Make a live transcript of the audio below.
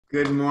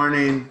Good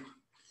morning.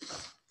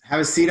 Have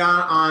a seat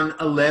on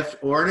a lift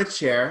or in a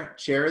chair.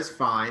 Chair is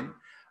fine.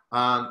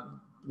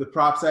 The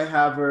props I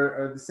have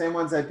are the same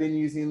ones I've been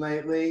using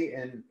lately.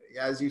 And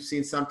as you've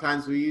seen,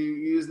 sometimes we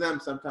use them.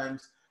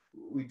 Sometimes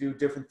we do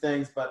different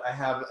things. But I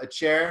have a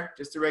chair,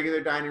 just a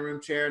regular dining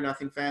room chair,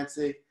 nothing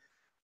fancy.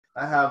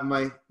 I have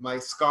my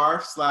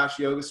scarf /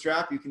 yoga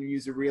strap. You can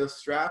use a real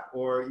strap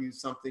or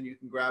use something you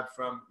can grab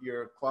from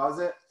your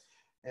closet.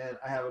 And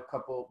I have a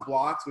couple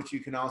blocks, which you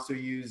can also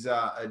use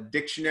a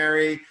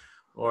dictionary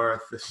or a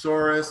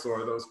thesaurus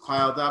or those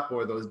piled up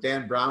or those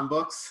Dan Brown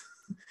books.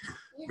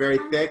 Very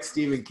thick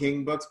Stephen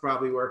King books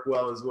probably work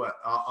well as well.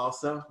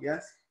 Also,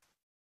 yes?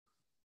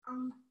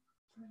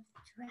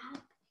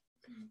 Strap.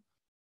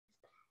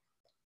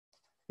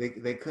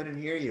 They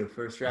couldn't hear you.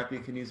 For a strap, you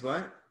can use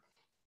what?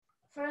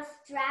 For a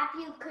strap,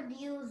 you could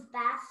use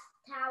bath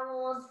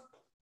towels.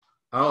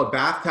 Oh, a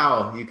bath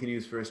towel you can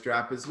use for a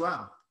strap as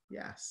well.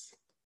 Yes.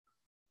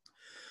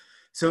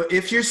 So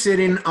if you're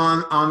sitting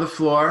on the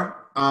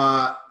floor,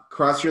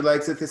 cross your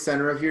legs at the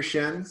center of your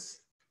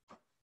shins.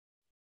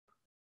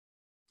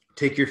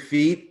 Take your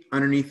feet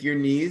underneath your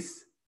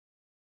knees.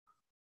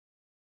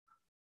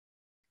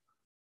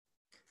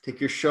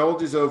 Take your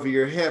shoulders over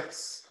your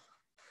hips.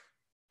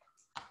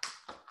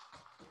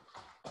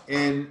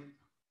 And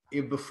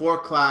before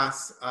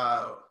class,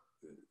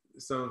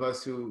 some of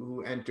us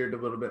who entered a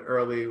little bit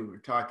early were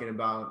talking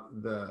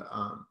about the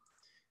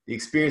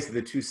experience of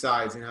the two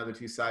sides and how the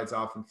two sides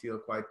often feel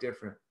quite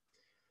different.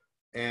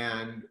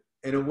 And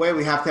in a way,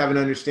 we have to have an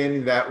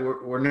understanding that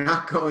we're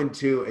not going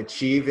to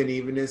achieve an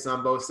evenness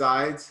on both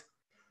sides.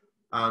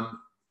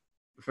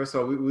 First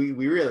of all, we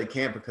really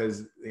can't,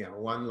 because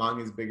one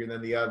lung is bigger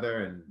than the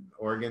other, and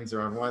organs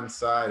are on one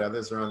side,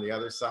 others are on the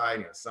other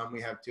side. Some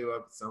we have two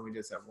of, some we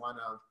just have one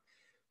of.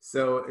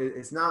 So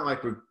it's not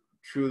like we're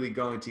truly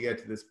going to get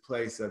to this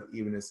place of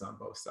evenness on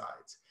both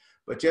sides.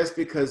 But just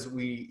because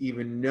we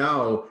even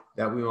know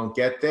that we won't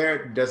get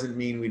there doesn't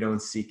mean we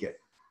don't seek it.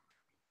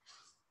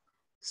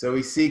 So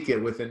we seek it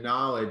with the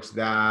knowledge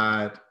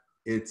that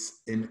it's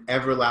an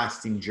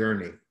everlasting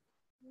journey,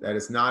 that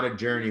it's not a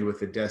journey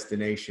with a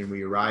destination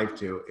we arrive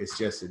to, it's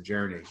just a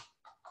journey.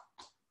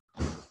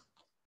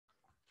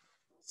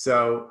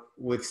 So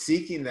with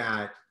seeking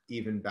that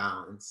even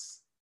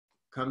balance,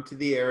 come to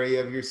the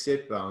area of your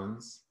sit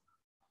bones,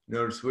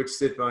 notice which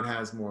sit bone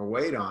has more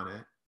weight on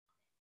it,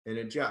 and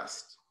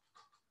adjust.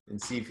 And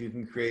see if you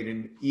can create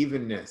an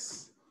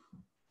evenness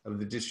of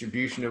the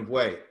distribution of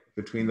weight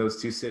between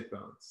those two sit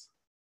bones.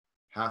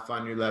 Half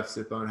on your left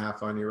sit bone,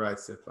 half on your right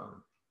sit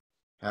bone.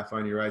 Half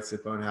on your right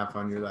sit bone, half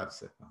on your left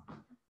sit bone.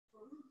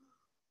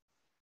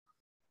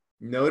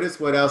 Notice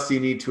what else you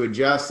need to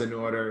adjust in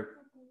order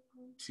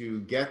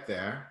to get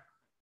there.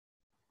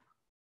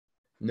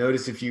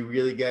 Notice if you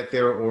really get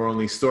there or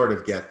only sort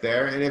of get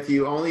there. And if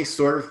you only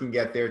sort of can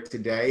get there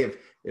today,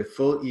 if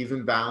full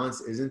even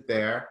balance isn't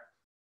there,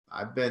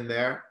 I've been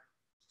there,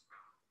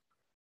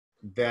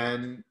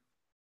 then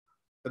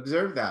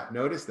observe that,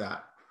 notice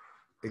that,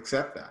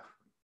 accept that.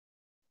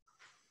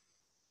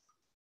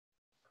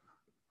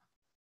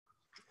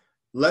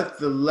 Let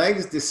the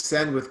legs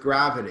descend with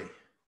gravity.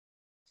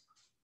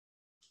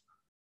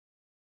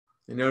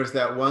 And notice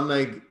that one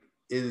leg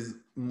is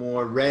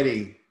more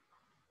ready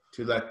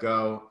to let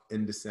go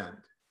and descend.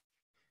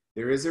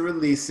 There is a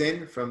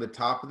releasing from the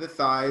top of the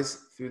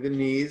thighs through the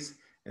knees,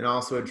 and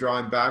also a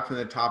drawing back from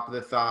the top of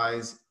the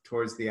thighs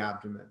towards the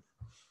abdomen.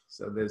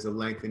 So there's a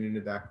lengthening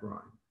of that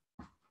groin.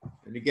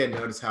 And again,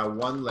 notice how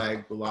one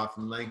leg will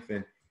often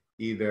lengthen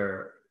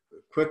either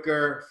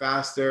quicker,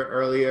 faster,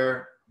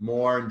 earlier,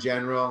 more in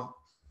general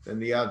than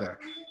the other.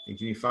 And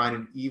can you find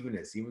an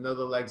evenness, even though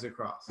the legs are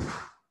crossed?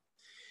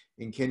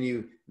 And can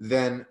you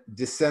then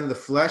descend the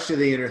flesh of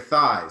the inner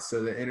thighs,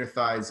 so the inner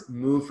thighs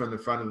move from the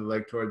front of the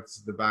leg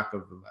towards the back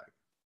of the leg?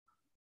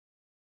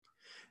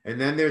 And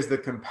then there's the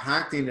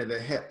compacting of the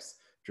hips,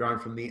 drawn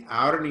from the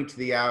outer knee to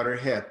the outer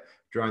hip,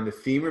 drawing the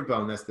femur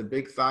bone, that's the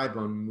big thigh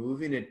bone,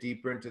 moving it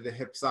deeper into the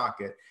hip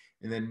socket,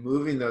 and then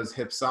moving those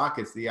hip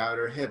sockets, the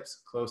outer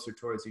hips, closer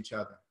towards each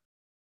other.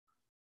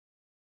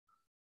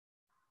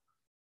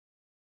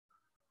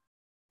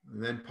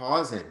 And then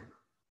pausing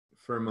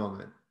for a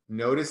moment,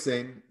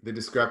 noticing the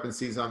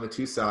discrepancies on the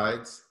two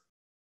sides.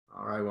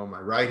 All right, well, my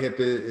right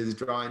hip is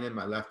drawing in,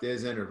 my left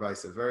isn't, or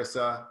vice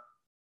versa.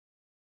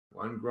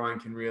 One groin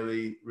can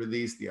really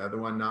release, the other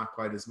one not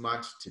quite as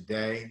much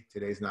today.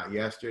 Today's not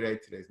yesterday,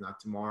 today's not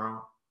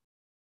tomorrow.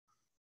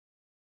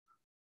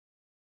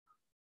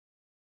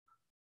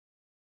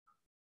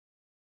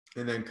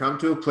 And then come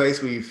to a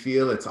place where you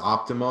feel it's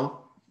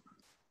optimal,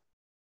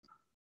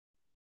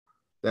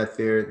 that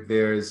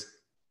there's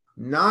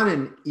not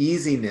an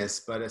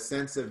easiness, but a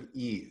sense of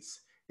ease.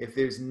 If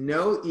there's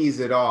no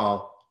ease at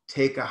all,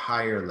 take a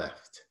higher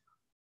lift.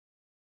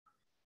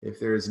 If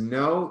there's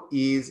no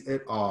ease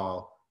at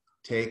all,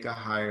 take a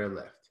higher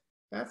lift.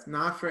 That's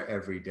not for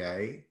every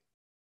day.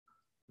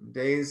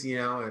 Days,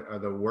 are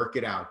the work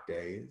it out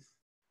days.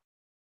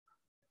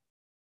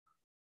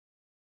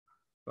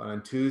 But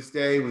on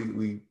Tuesday,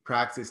 we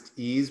practiced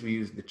ease. We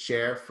used the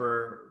chair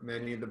for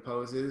many of the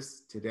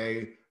poses.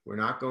 Today, we're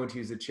not going to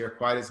use the chair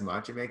quite as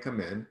much. It may come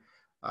in,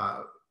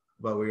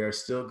 but we are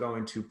still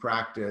going to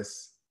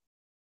practice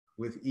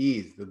with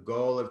ease. The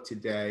goal of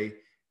today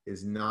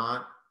is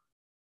not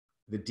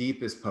the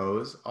deepest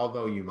pose,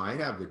 although you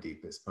might have the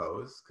deepest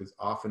pose, because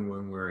often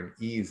when we're in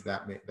ease,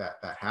 that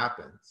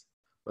happens.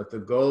 But the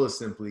goal is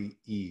simply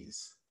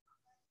ease.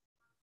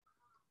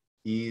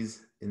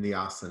 Ease in the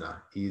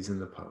asana, ease in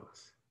the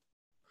pose.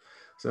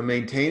 So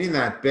maintaining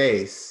that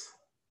base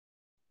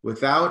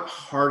without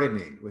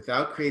hardening,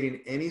 without creating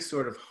any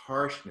sort of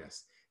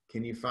harshness,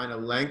 can you find a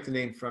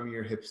lengthening from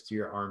your hips to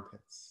your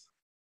armpits?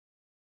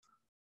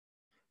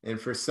 And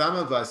for some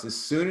of us, as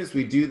soon as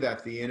we do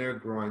that, the inner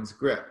groins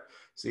grip.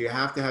 So you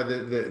have to have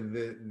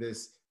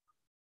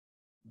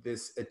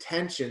this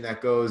attention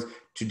that goes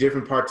to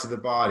different parts of the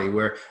body,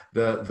 where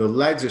the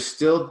legs are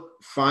still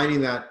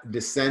finding that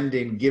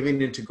descending,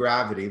 giving into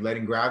gravity,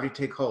 letting gravity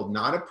take hold,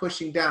 not a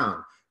pushing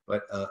down,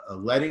 but a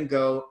letting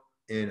go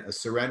and a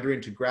surrendering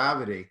to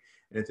gravity.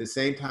 And at the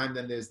same time,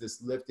 then there's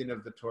this lifting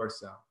of the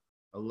torso,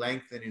 a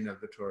lengthening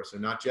of the torso,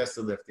 not just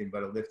a lifting,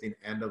 but a lifting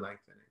and a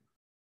lengthening.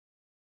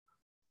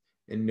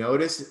 And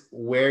notice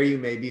where you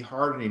may be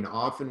hardening.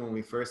 Often when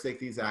we first take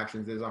these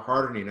actions, there's a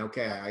hardening.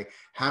 Okay, I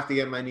have to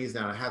get my knees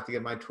down. I have to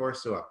get my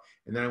torso up.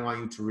 And then I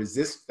want you to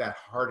resist that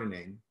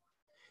hardening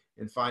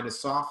and find a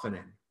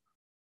softening.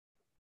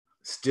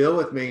 Still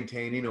with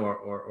maintaining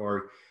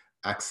or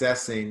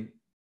accessing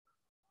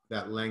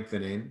that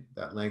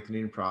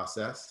lengthening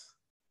process.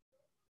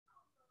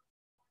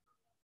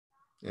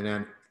 And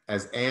then,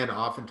 as Anne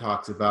often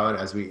talks about,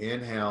 as we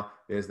inhale,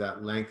 there's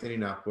that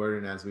lengthening upward,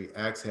 and as we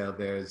exhale,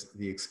 there's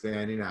the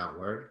expanding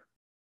outward.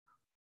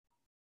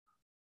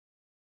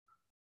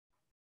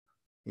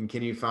 And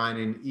can you find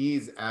an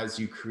ease as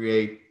you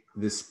create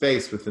this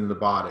space within the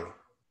body?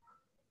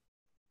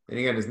 And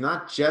again, it's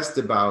not just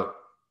about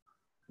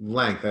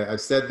length.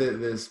 I've said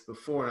this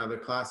before in other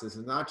classes.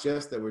 It's not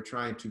just that we're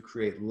trying to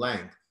create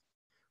length.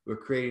 We're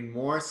creating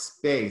more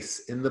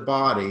space in the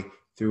body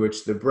through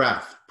which the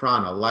breath,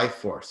 prana, life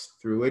force,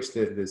 through which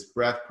this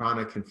breath,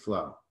 prana, can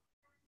flow.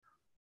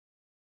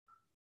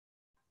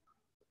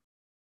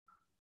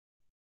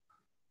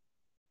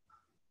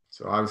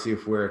 So obviously,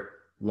 if we're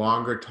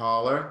longer,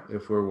 taller,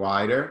 if we're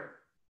wider,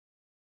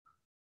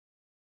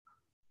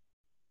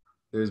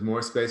 there's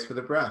more space for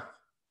the breath.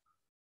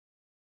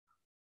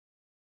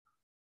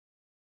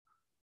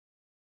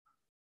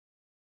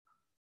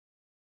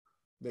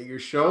 That your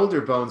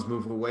shoulder bones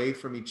move away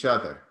from each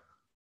other.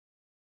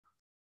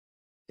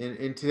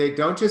 And today,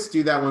 don't just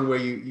do that one where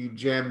you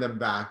jam them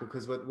back,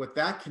 because what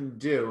that can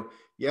do,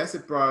 yes,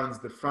 it broadens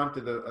the front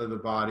of the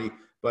body,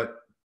 but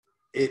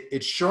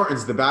it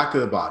shortens the back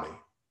of the body.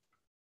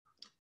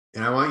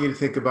 And I want you to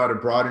think about a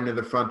broadening of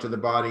the front of the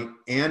body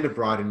and a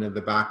broadening of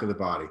the back of the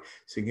body.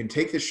 So you can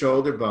take the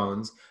shoulder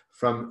bones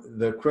from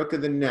the crook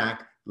of the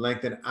neck,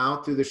 lengthen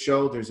out through the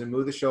shoulders and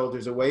move the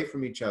shoulders away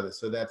from each other,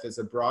 so that there's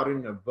a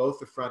broadening of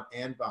both the front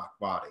and back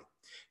body.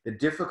 The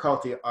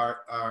difficulty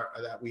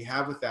that we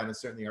have with that, and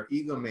certainly our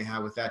ego may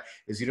have with that,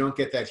 is you don't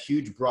get that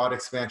huge broad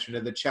expansion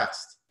of the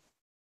chest.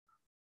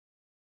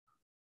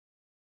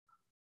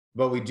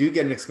 But we do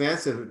get an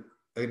expansion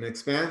of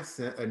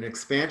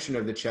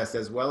the chest,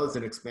 as well as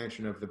an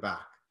expansion of the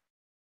back.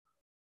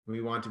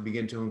 We want to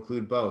begin to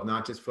include both,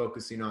 not just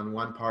focusing on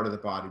one part of the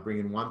body,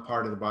 bringing one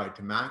part of the body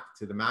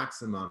to the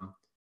maximum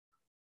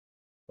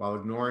while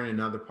ignoring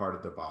another part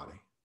of the body.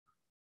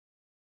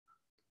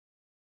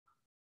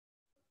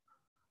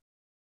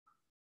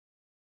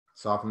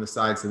 Soften the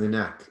sides of the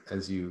neck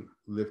as you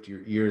lift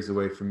your ears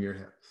away from your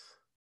hips.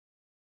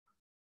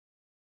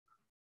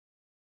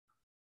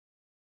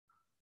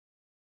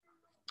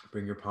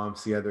 Bring your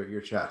palms together at your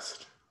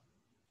chest.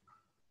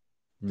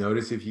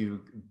 Notice if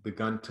you've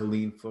begun to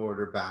lean forward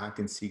or back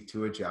and seek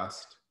to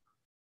adjust.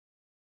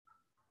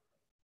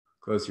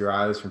 Close your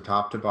eyes from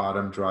top to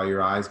bottom. Draw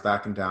your eyes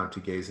back and down to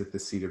gaze at the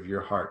seat of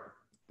your heart,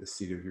 the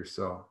seat of your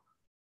soul.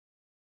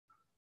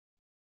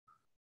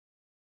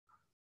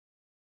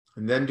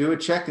 And then do a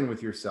check-in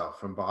with yourself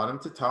from bottom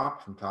to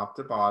top, from top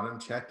to bottom,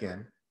 check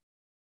in.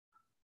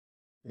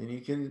 And you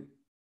can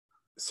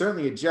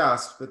certainly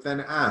adjust, but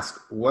then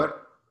ask,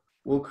 what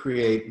will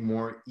create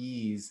more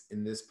ease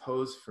in this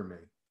pose for me?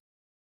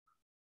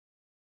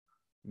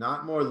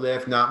 Not more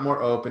lift, not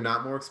more open,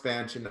 not more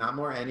expansion, not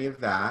more any of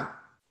that.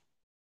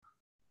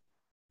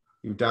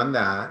 You've done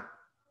that.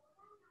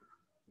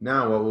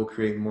 Now what will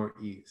create more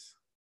ease?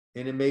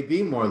 And it may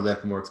be more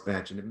lift, more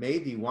expansion. It may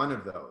be one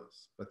of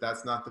those, but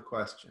that's not the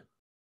question.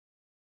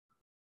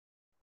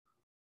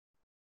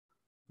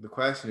 The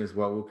question is,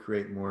 what will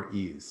create more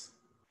ease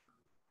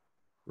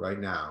right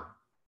now,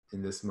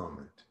 in this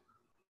moment?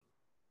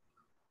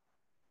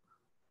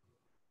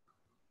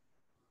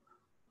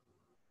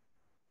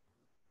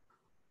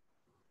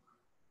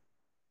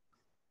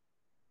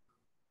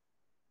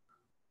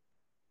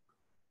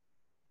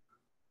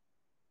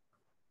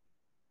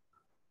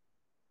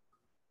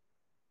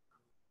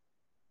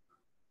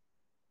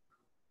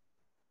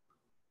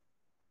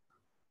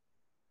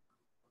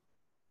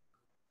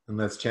 And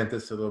let's chant the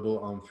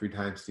syllable Om 3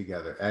 times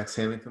together.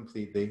 Exhaling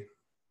completely.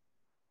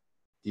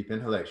 Deep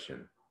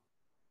inhalation.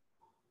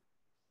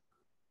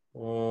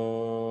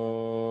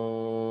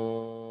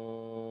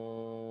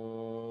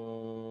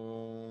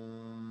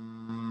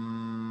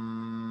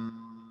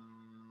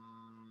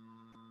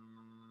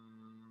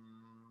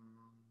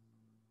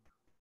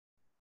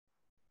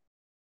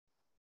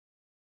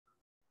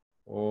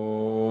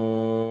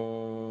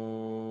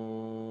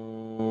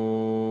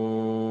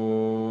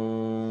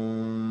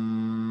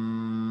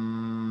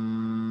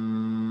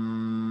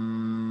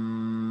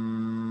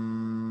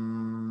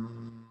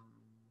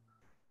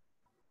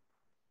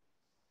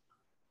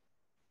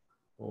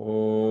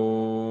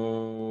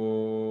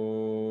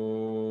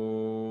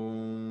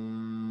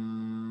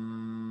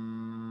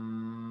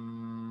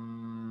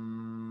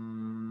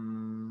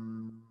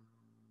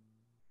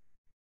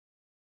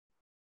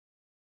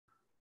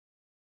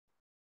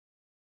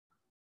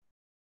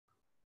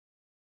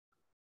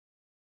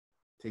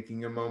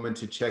 Taking a moment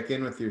to check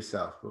in with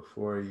yourself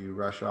before you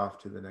rush off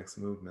to the next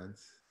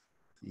movements.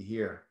 See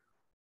here,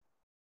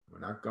 we're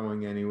not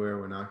going anywhere.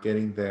 We're not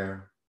getting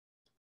there.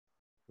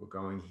 We're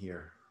going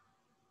here.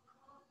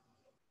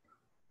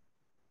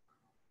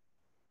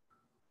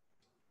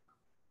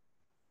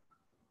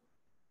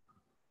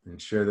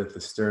 Ensure that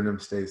the sternum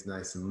stays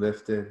nice and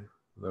lifted.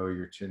 Lower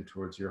your chin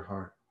towards your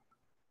heart.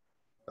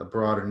 A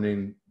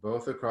broadening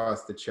both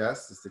across the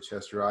chest as the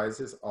chest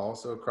rises,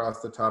 also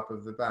across the top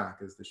of the back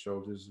as the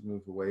shoulders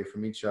move away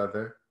from each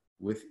other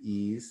with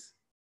ease.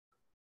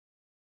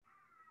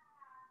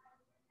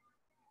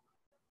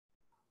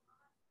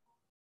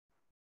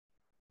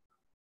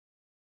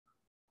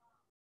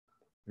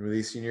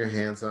 Releasing your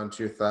hands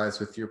onto your thighs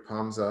with your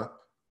palms up.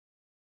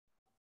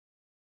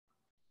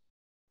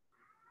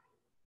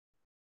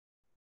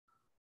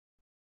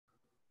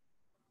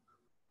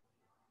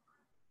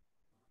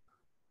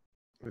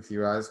 With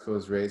your eyes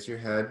closed, raise your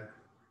head.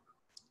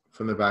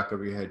 From the back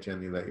of your head,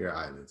 gently let your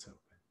eyelids open.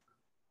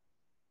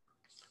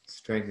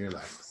 Straighten your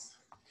legs.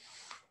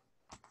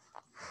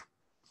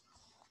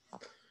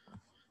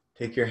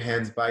 Take your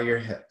hands by your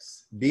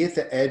hips. Be at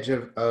the edge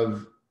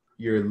of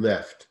your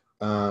lift.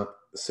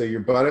 So your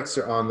buttocks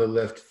are on the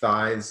lift,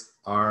 thighs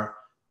are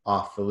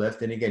off the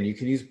lift. And again, you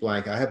can use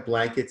blanket. I have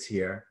blankets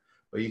here,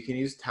 but you can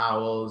use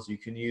towels. You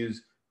can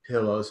use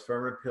pillows.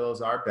 Firmer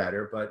pillows are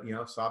better, but you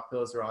know, soft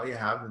pillows are all you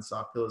have, and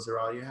soft pillows are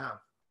all you have.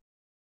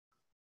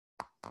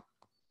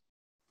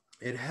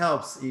 It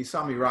helps, you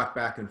saw me rock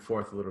back and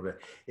forth a little bit.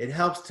 It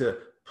helps to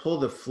pull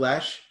the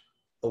flesh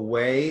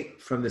away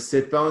from the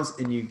sit bones,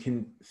 and you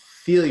can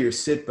feel your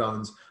sit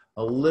bones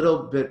a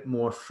little bit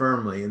more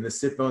firmly, and the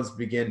sit bones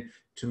begin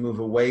to move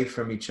away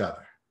from each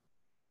other.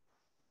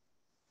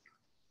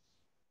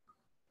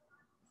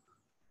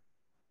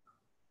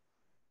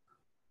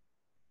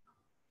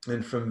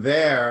 And from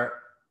there,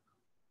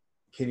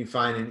 can you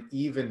find an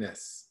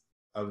evenness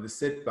of the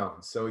sit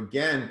bones? So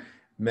again,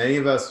 many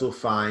of us will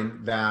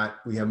find that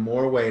we have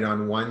more weight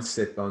on one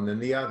sit bone than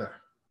the other.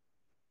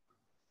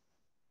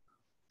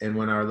 And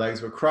when our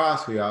legs were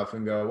crossed, we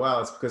often go,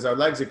 well, it's because our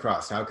legs are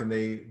crossed. How can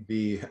they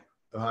be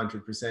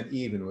 100%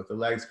 even with the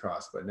legs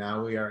crossed? But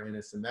now we are in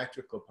a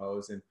symmetrical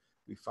pose and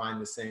we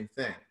find the same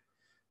thing.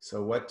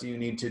 So what do you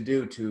need to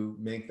do to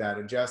make that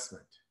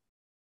adjustment?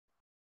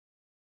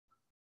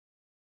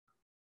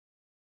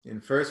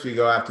 And first we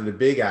go after the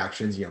big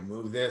actions, you know,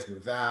 move this,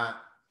 move that.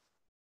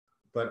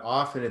 But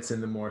often it's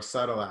in the more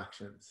subtle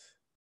actions.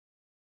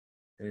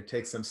 And it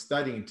takes some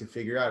studying to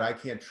figure out. I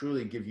can't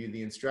truly give you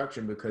the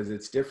instruction because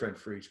it's different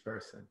for each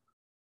person.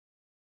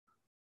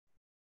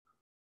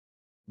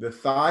 The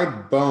thigh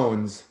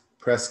bones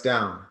press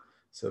down.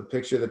 So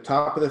picture the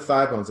top of the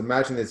thigh bones.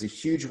 Imagine there's a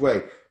huge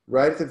weight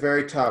right at the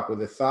very top where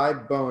the thigh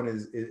bone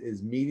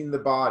is meeting the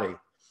body,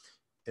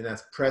 and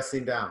that's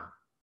pressing down.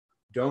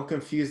 Don't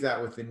confuse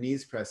that with the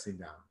knees pressing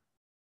down.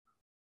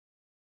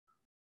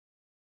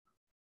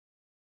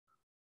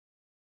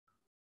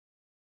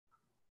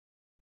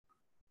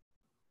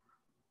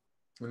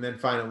 And then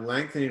find a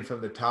lengthening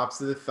from the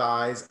tops of the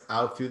thighs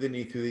out through the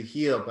knee, through the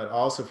heel, but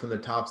also from the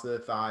tops of the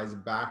thighs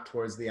back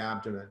towards the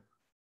abdomen.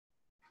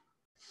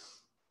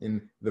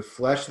 In the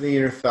flesh of the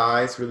inner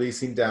thighs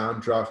releasing down,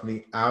 draw from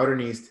the outer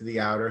knees to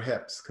the outer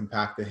hips.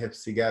 Compact the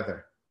hips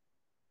together.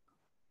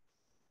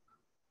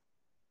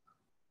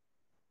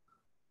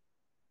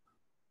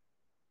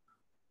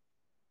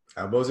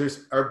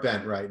 Elbows are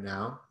bent right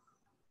now.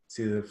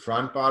 See the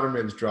front bottom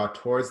ribs draw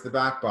towards the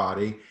back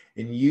body,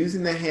 and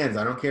using the hands,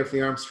 I don't care if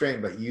the arm's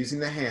straight, but using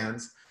the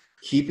hands,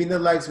 keeping the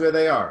legs where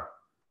they are,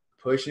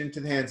 pushing into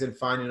the hands and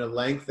finding a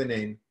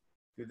lengthening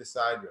through the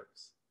side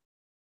ribs.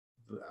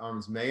 The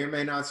arms may or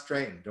may not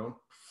straighten. Don't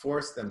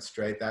force them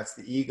straight. That's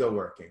the ego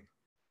working.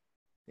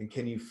 And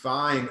can you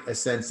find a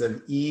sense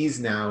of ease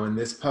now in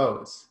this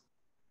pose?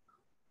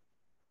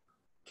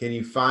 Can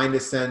you find a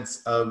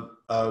sense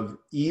of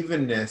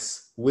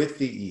evenness with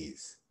the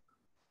ease?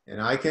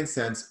 And I can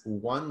sense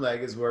one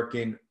leg is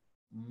working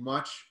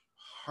much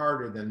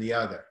harder than the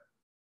other.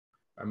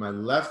 My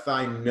left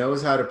thigh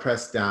knows how to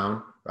press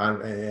down.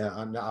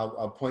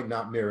 I'll point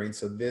not mirroring.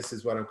 So this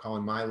is what I'm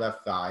calling my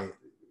left thigh.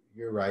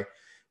 You're right.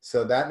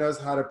 So that knows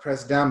how to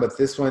press down, but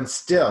this one's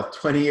still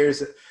 20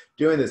 years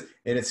doing this,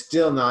 and it's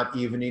still not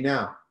evening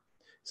out.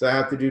 So I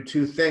have to do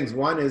two things.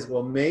 One is,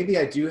 well, maybe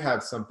I do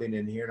have something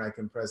in here and I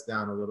can press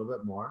down a little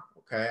bit more.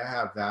 Okay, I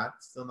have that.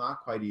 Still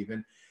not quite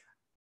even.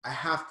 I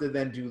have to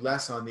then do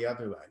less on the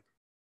other leg.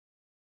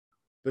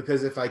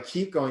 Because if I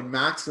keep going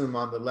maximum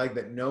on the leg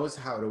that knows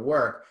how to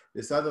work,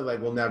 this other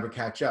leg will never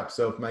catch up.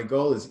 So if my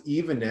goal is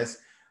evenness,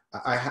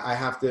 I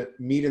have to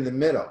meet in the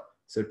middle.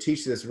 So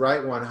teach this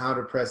right one how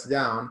to press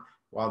down,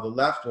 while the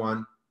left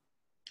one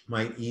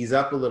might ease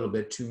up a little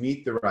bit to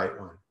meet the right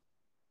one.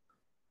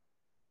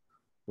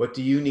 What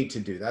do you need to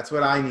do? That's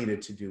what I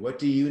needed to do. What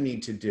do you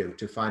need to do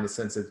to find a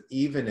sense of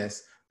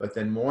evenness, but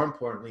then more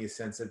importantly, a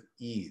sense of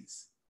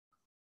ease?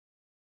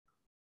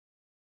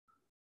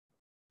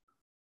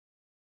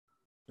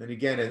 And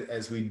again,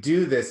 as we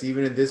do this,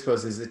 even in this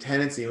pose, there's a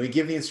tendency, and we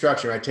give the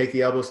instruction, right? Take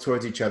the elbows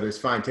towards each other. It's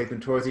fine. Take them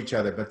towards each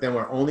other. But then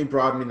we're only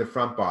broadening the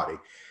front body.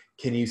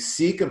 Can you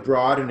seek a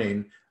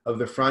broadening of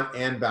the front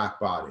and back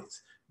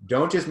bodies?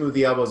 Don't just move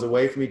the elbows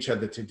away from each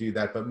other to do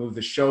that, but move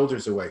the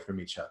shoulders away from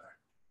each other.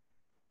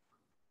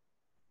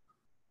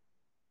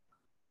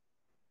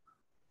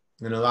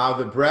 And allow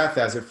the breath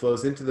as it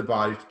flows into the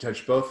body to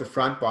touch both the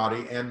front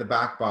body and the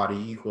back body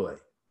equally.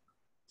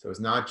 So it's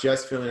not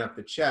just filling up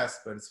the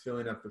chest, but it's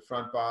filling up the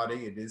front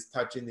body. It is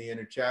touching the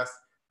inner chest,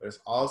 but it's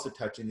also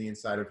touching the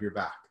inside of your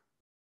back.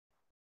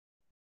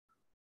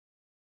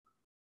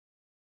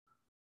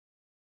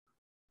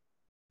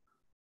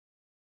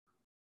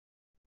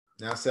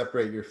 Now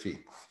separate your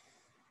feet.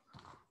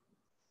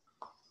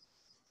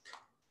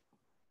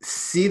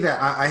 See that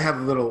I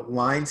have little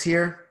lines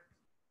here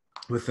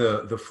with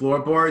the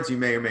floorboards. You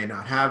may or may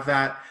not have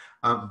that,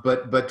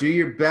 but do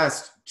your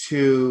best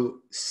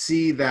to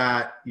see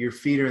that your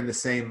feet are in the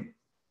same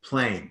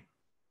plane,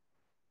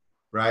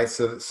 right?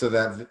 So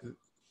that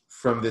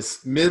from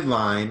this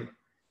midline,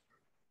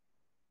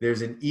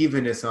 there's an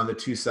evenness on the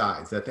two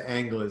sides, that the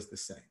angle is the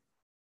same.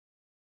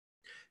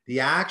 The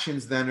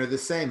actions then are the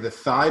same. The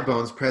thigh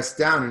bones press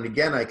down. And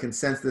again, I can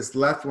sense this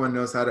left one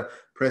knows how to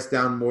press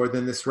down more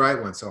than this right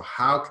one. So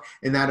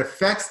and that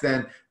affects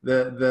then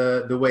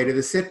the weight of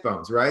the sit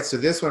bones, right? So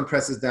this one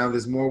presses down,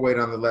 there's more weight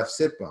on the left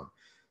sit bone.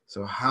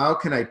 So how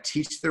can I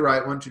teach the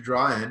right one to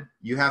draw in?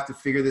 You have to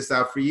figure this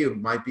out for you. It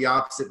might be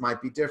opposite,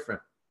 might be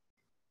different.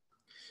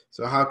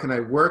 So how can I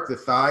work the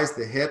thighs,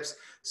 the hips,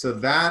 so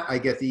that I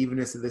get the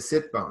evenness of the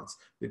sit bones?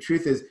 The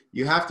truth is,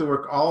 you have to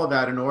work all of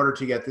that in order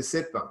to get the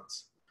sit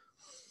bones.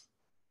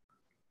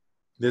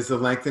 There's the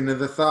lengthening of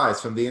the thighs,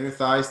 from the inner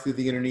thighs through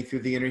the inner knee, through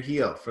the inner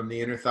heel, from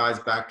the inner thighs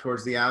back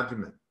towards the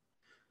abdomen.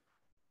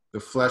 The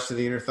flesh of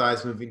the inner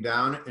thighs moving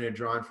down and a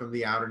drawing from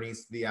the outer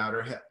knees to the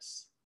outer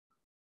hips.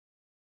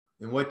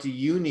 And what do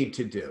you need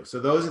to do? So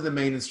those are the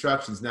main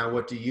instructions. Now,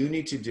 what do you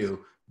need to do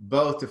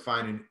both to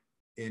find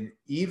an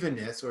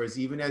evenness, or as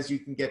even as you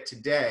can get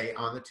today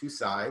on the two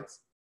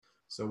sides?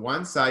 So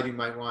one side, you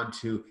might want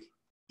to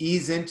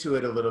ease into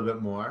it a little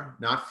bit more,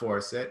 not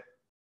force it.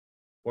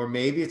 Or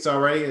maybe it's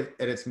already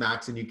at its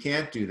max and you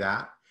can't do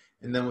that.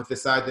 And then with the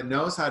side that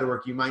knows how to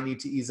work, you might need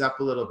to ease up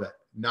a little bit,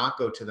 not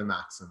go to the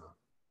maximum.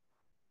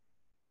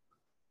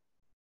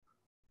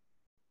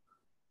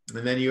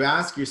 And then you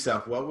ask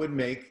yourself, what would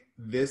make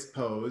this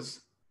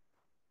pose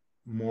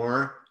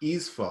more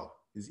easeful?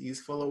 Is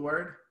easeful a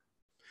word?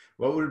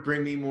 What would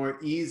bring me more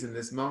ease in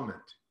this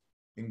moment?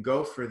 And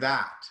go for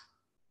that.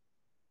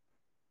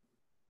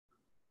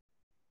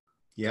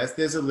 Yes,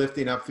 there's a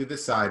lifting up through the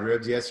side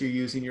ribs. Yes, you're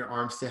using your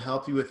arms to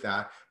help you with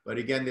that. But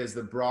again, there's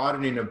the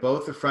broadening of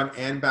both the front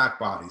and back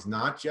bodies,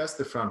 not just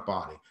the front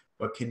body,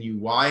 but can you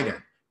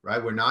widen,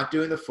 right? We're not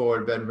doing the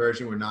forward bend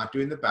version. We're not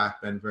doing the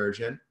back bend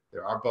version.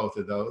 There are both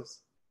of those.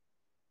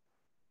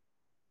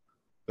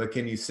 But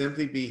can you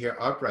simply be here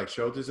upright,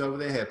 shoulders over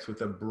the hips,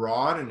 with a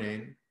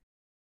broadening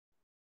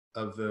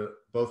of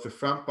both the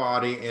front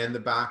body and the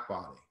back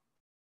body?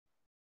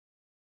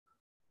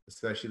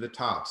 Especially the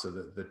top. So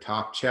the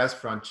top chest,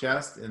 front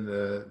chest, and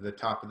the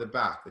top of the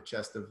back, the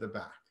chest of the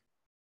back.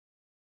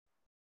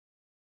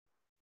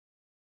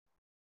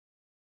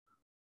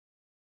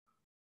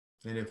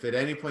 And if at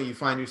any point you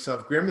find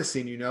yourself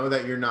grimacing, you know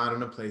that you're not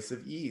in a place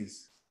of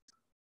ease.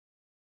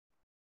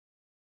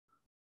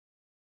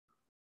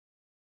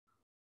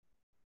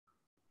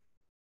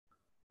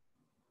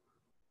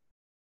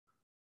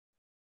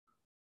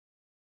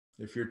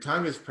 If your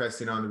tongue is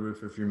pressing on the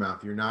roof of your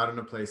mouth, you're not in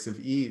a place of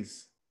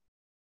ease.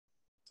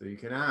 So you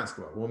can ask,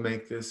 what will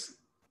make this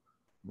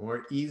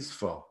more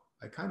easeful?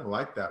 I kind of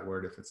like that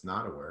word if it's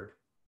not a word.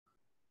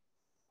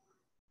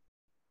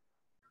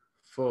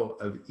 Full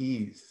of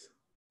ease.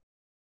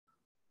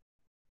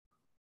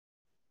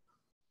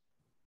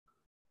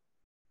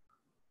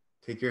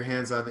 Take your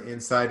hands on the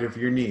inside of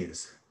your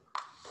knees.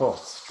 Pull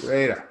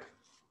straight up.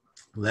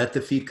 Let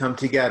the feet come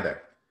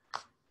together.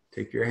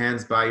 Take your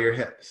hands by your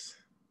hips.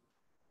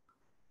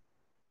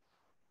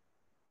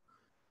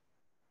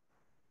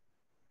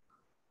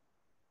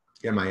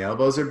 Yeah, my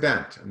elbows are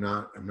bent. I'm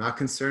not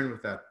concerned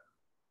with that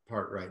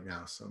part right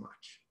now so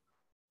much.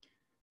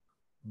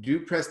 Do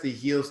press the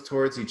heels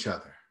towards each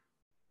other.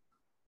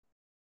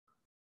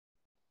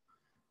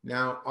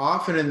 Now,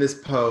 often in this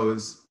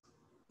pose,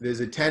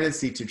 there's a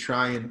tendency to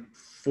try and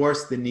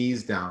force the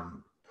knees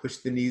down, push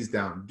the knees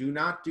down. Do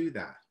not do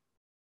that.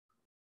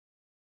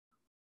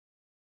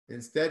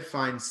 Instead,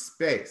 find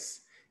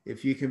space.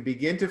 If you can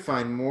begin to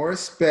find more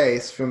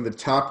space from the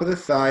top of the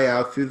thigh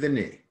out through the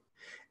knee,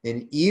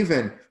 and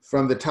even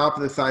from the top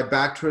of the thigh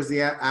back towards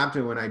the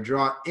abdomen, when I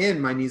draw in,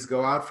 my knees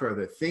go out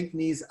further. Think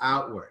knees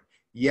outward.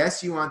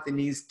 Yes, you want the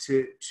knees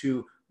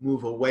to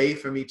move away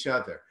from each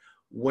other.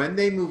 When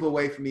they move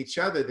away from each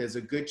other, there's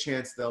a good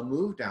chance they'll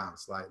move down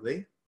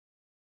slightly,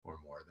 or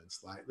more than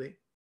slightly.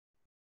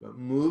 But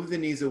move the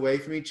knees away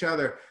from each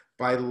other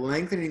by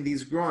lengthening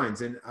these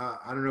groins. And I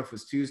don't know if it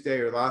was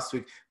Tuesday or last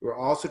week, we were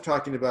also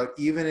talking about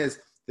even as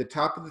the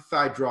top of the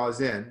thigh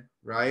draws in,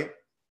 right?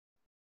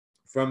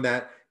 From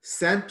that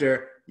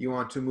center, you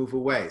want to move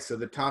away. So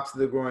the tops of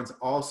the groins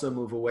also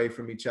move away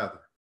from each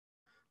other.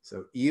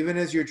 So even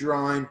as you're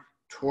drawing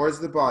towards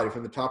the body,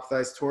 from the top of the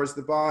thighs towards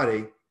the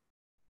body,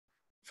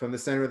 from the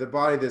center of the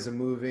body, there's a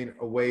moving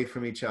away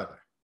from each other.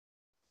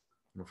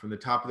 Or from the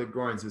top of the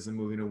groins, there's a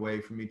moving away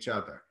from each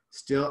other.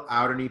 Still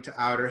outer knee to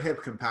outer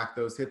hip, compact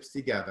those hips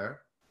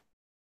together.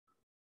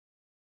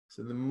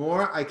 So the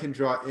more I can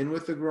draw in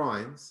with the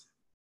groins,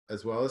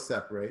 as well as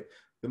separate,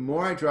 the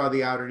more I draw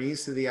the outer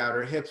knees to the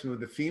outer hips,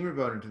 move the femur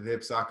bone into the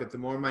hip socket, the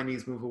more my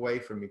knees move away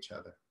from each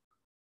other.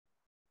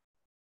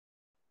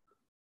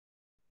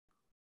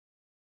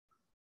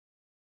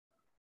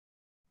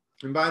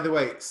 And by the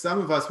way, some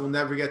of us will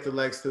never get the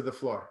legs to the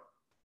floor.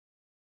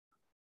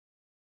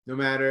 No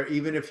matter,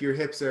 even if your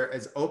hips are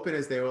as open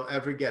as they will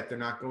ever get, they're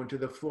not going to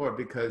the floor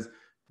because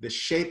the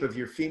shape of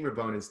your femur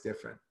bone is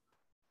different.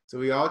 So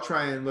we all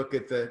try and look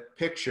at the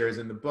pictures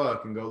in the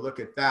book and go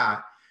look at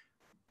that,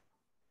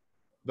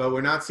 but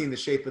we're not seeing the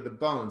shape of the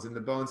bones, and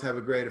the bones have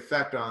a great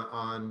effect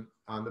on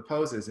the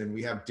poses, and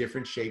we have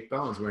different shaped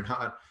bones. We're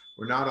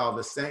not all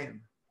the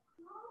same.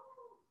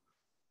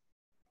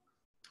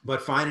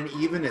 But find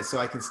an evenness so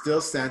I can still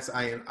sense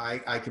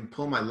I can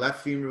pull my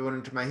left femur bone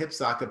into my hip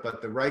socket,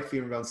 but the right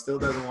femur bone still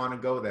doesn't want to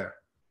go there.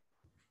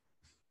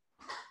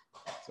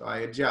 So I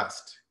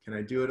adjust. Can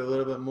I do it a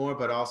little bit more,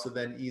 but also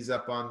then ease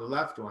up on the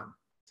left one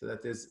so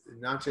that there's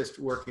not just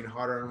working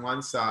harder on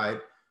one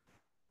side,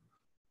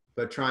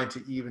 but trying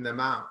to even them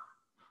out.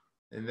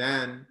 And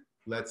then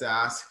let's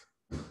ask,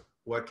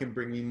 what can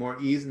bring me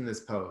more ease in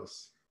this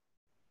pose?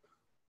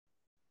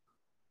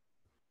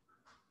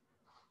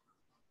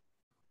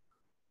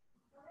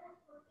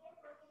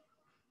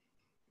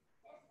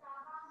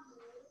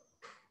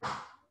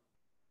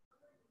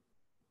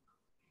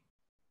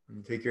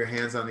 And take your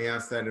hands on the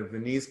outside of the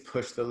knees,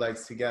 push the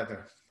legs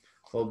together.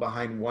 Hold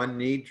behind one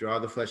knee, draw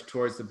the flesh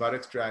towards the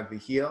buttocks, drag the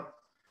heel.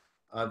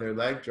 Other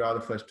leg, draw the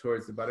flesh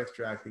towards the buttocks,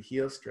 drag the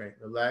heel, straighten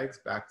the legs,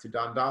 back to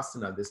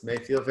Dandasana. This may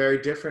feel very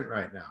different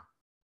right now.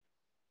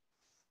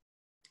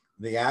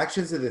 The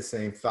actions are the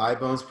same. Thigh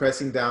bones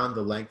pressing down,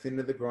 the lengthening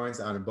of the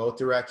groins out in both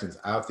directions,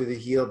 out through the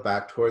heel,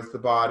 back towards the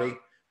body.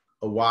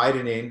 A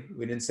widening,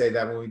 we didn't say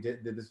that when we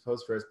did this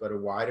pose first, but a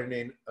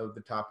widening of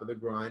the top of the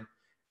groin,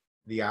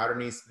 the outer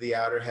knees to the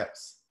outer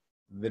hips,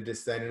 the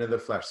descending of the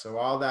flesh. So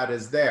all that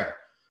is there,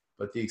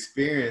 but the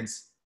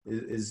experience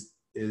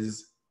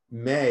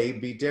may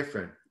be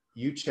different.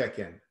 You check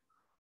in.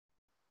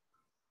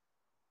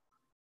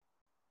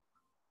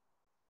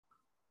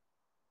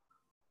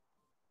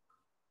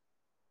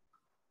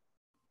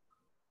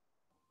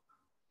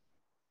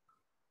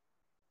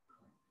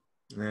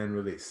 And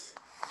release.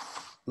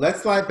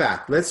 Let's lie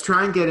back. Let's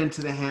try and get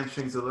into the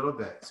hamstrings a little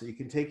bit. So you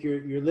can take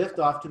your lift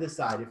off to the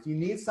side. If you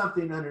need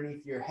something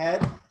underneath your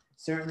head,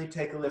 certainly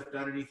take a lift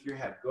underneath your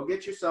head. Go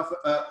get yourself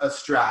a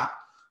strap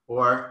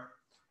or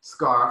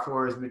scarf,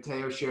 or as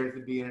Matteo shared at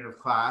the beginning of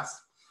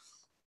class,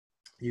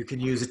 you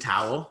can use a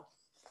towel.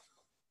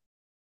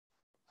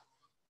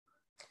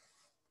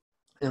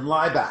 And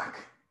lie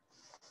back.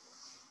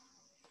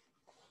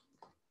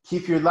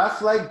 Keep your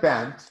left leg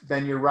bent,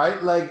 bend your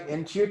right leg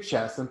into your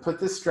chest, and put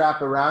the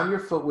strap around your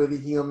foot where the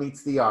heel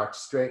meets the arch.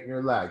 Straighten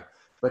your leg,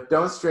 but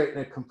don't straighten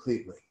it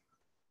completely.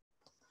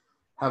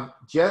 Have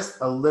just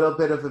a little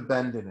bit of a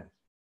bend in it.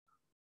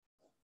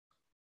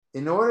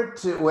 In order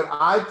to, what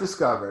I've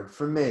discovered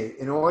for me,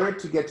 in order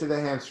to get to the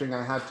hamstring,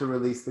 I had to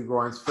release the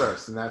groins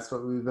first, and that's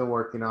what we've been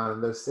working on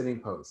in those sitting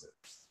poses.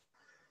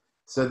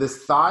 So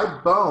this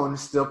thigh bone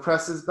still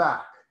presses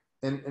back.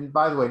 And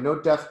by the way, no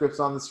death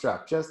grips on the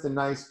strap, just a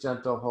nice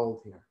gentle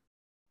hold here.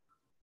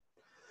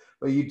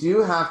 But you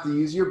do have to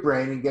use your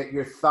brain and get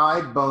your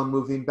thigh bone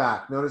moving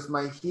back. Notice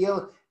my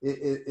heel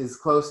is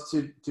close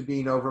to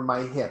being over my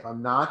hip.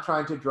 I'm not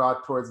trying to draw it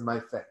towards my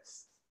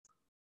face.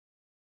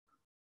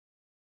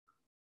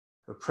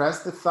 So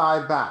press the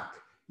thigh back.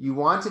 You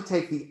want to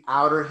take the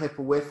outer hip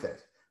with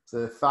it. So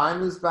the thigh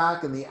moves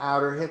back and the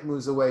outer hip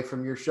moves away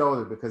from your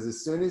shoulder, because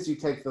as soon as you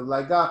take the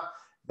leg up,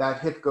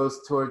 that hip goes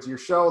towards your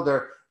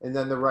shoulder, and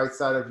then the right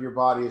side of your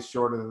body is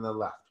shorter than the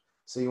left.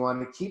 So you want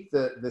to keep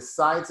the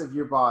sides of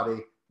your body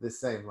the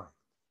same length.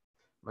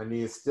 My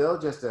knee is still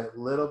just a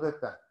little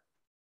bit bent.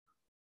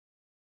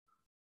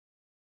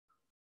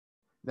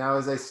 Now,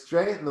 as I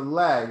straighten the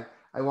leg,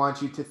 I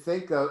want you to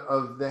think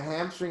of the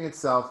hamstring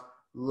itself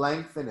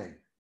lengthening.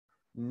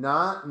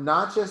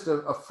 Not just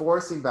a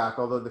forcing back,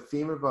 although the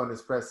femur bone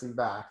is pressing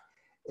back.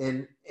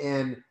 And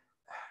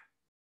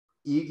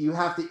you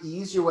have to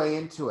ease your way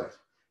into it.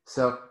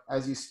 So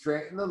as you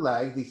straighten the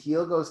leg, the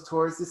heel goes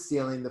towards the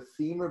ceiling, the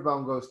femur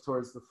bone goes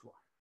towards the floor.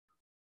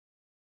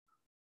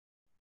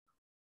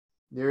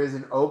 There is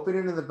an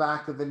opening in the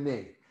back of the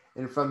knee.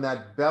 And from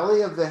that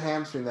belly of the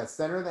hamstring, that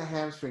center of the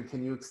hamstring,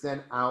 can you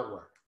extend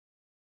outward?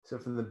 So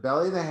from the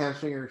belly of the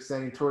hamstring, you're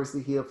extending towards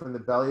the heel. From the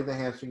belly of the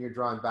hamstring, you're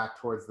drawing back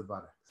towards the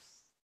buttocks.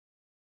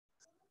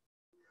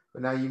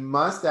 But now you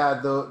must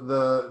add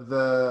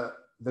the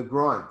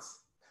groins.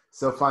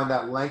 So find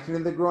that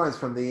lengthening of the groins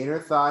from the inner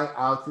thigh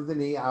out through the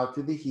knee, out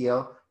through the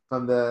heel,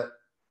 from the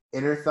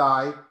inner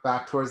thigh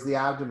back towards the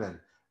abdomen.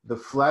 The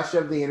flesh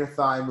of the inner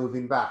thigh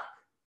moving back.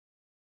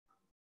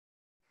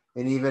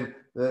 And even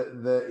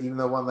even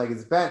though one leg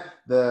is bent,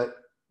 the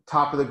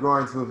top of the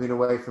groins moving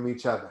away from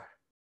each other.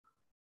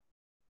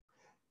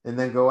 And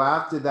then go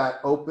after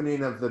that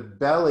opening of the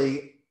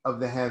belly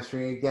of the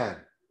hamstring again.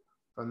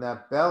 From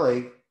that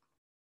belly,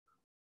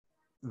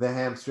 the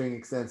hamstring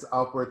extends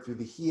upward through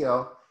the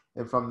heel,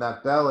 and from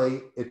that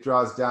belly, it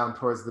draws down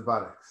towards the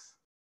buttocks.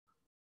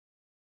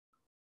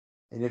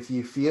 And if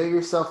you feel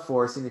yourself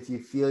forcing, if you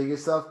feel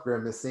yourself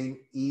grimacing,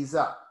 ease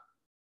up.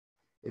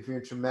 If you're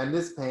in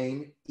tremendous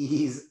pain,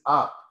 ease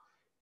up.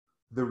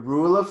 The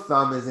rule of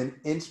thumb is an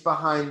inch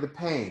behind the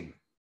pain.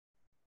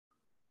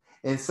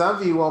 And some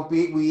of you won't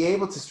be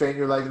able to straighten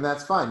your leg, and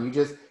that's fine. You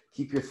just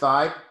keep your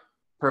thigh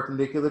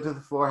perpendicular to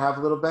the floor, have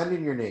a little bend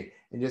in your knee,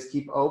 and just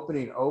keep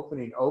opening,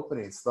 opening,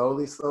 opening,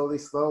 slowly, slowly,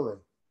 slowly.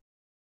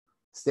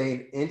 Stay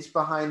an inch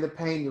behind the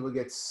pain. You will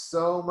get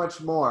so much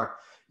more.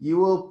 You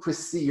will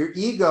proceed. Your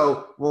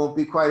ego won't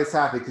be quite as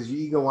happy because your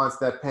ego wants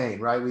that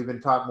pain, right? We've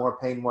been taught more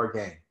pain, more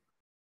gain.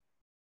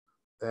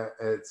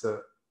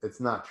 It's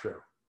not true.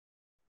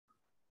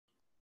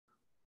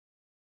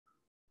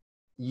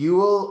 You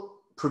will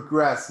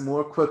progress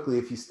more quickly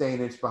if you stay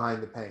an inch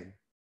behind the pain.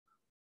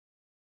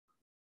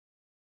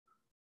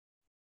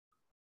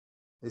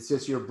 It's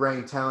just your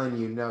brain telling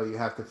you, no, you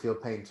have to feel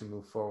pain to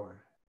move forward.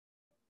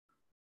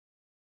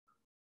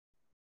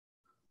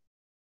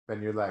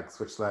 Bend your legs,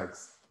 switch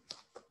legs.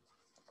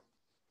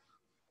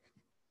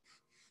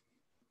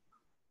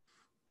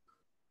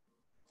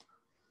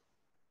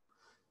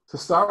 So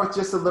start with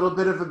just a little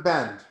bit of a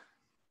bend.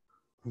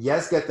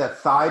 Yes, get that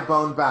thigh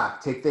bone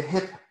back. Take the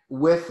hip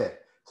with it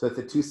so that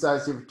the two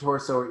sides of your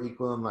torso are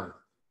equal in length.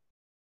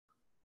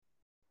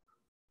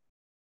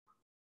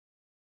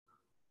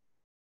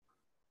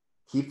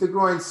 Keep the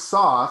groin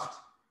soft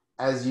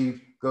as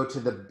you go to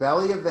the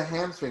belly of the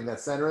hamstring, that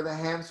center of the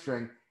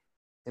hamstring,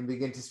 and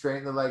begin to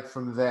straighten the leg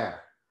from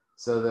there.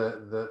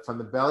 So from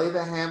the belly of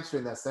the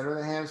hamstring, that center of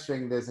the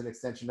hamstring, there's an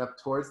extension up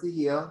towards the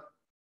heel,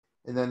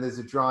 and then there's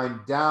a drawing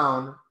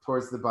down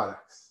towards the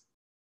buttocks.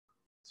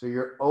 So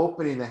you're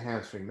opening the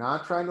hamstring,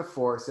 not trying to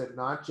force it,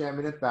 not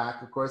jamming it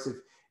back. Of course,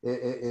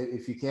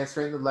 if you can't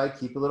straighten the leg,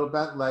 keep a little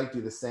bent leg,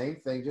 do the same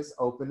thing, just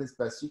open as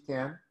best you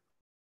can.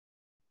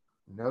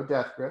 No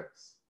death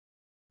grips.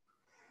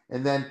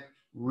 And then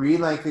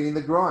re-lengthening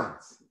the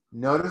groins.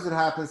 Notice what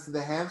happens to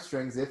the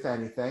hamstrings, if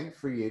anything,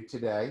 for you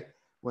today,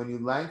 when you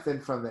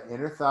lengthen from the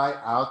inner thigh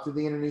out through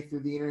the underneath,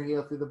 through the inner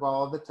heel, through the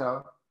ball of the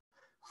toe,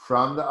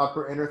 from the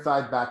upper inner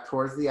thigh back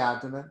towards the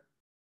abdomen.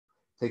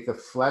 Take the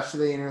flesh of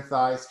the inner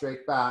thigh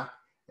straight back,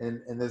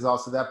 and there's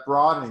also that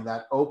broadening,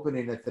 that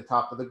opening at the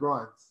top of the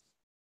groins,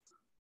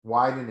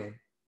 widening.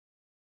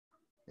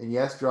 And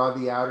yes, draw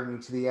the outer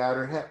knee to the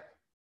outer hip,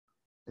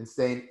 and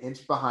stay an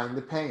inch behind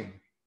the pain.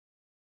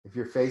 If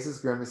your face is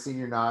grimacing,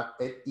 you're not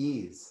at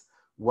ease.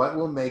 What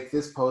will make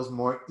this pose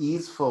more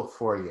easeful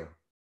for you?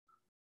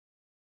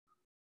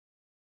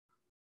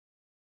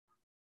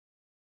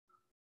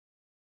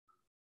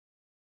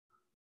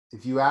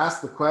 If you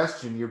ask the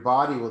question, your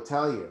body will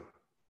tell you.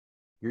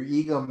 Your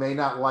ego may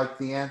not like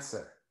the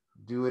answer.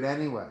 Do it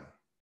anyway.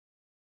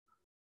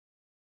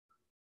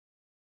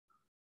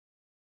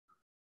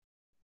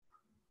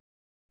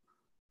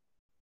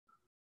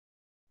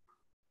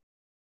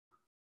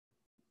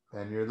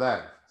 Bend your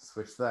leg,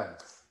 switch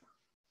legs.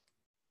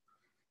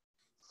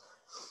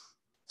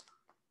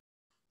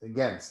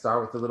 Again,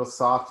 start with a little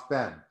soft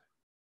bend.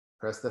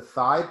 Press the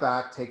thigh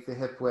back, take the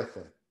hip with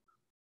it.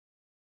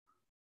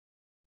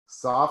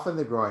 Soften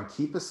the groin,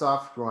 keep a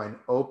soft groin,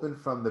 open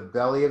from the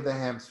belly of the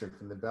hamstring.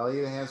 From the belly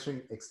of the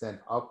hamstring, extend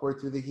upward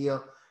through the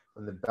heel.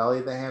 From the belly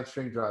of the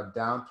hamstring, draw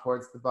down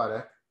towards the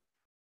buttock.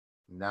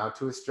 Now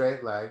to a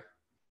straight leg.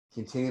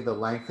 Continue the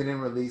lengthening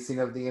and releasing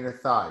of the inner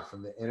thigh.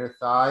 From the inner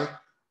thigh,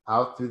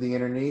 out through the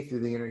inner knee, through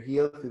the inner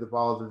heel, through the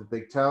balls of the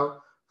big toe.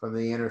 From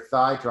the inner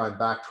thigh, drawing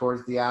back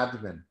towards the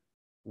abdomen.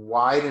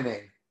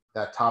 Widening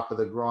that top of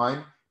the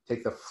groin.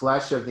 Take the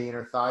flesh of the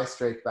inner thigh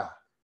straight back.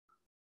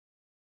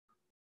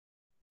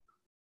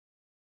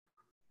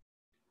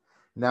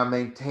 Now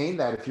maintain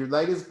that. If your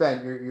leg is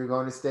bent, you're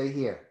going to stay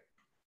here.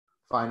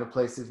 Find a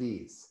place of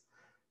ease.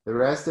 The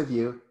rest of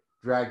you,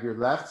 drag your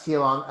left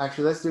heel on.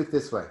 Actually, let's do it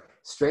this way.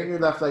 Straighten your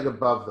left leg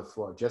above the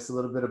floor, just a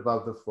little bit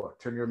above the floor.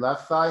 Turn your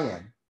left thigh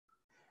in.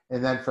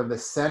 And then from the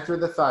center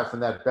of the thigh, from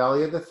that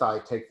belly of the thigh,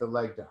 take the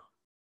leg down.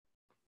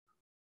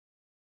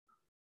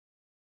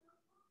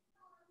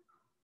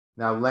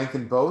 Now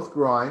lengthen both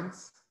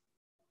groins.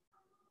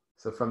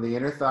 So from the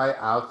inner thigh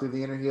out through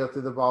the inner heel,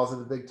 through the balls of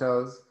the big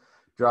toes.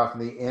 Draw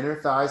from the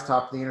inner thighs,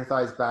 top of the inner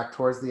thighs back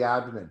towards the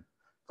abdomen.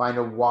 Find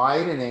a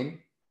widening,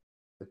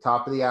 the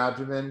top of the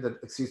abdomen,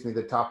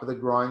 the top of the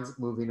groins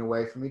moving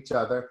away from each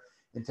other.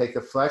 And take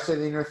the flesh of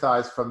the inner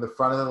thighs from the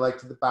front of the leg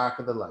to the back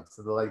of the leg.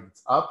 So the leg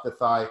that's up, the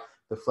thigh,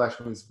 the flesh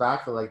moves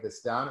back, the leg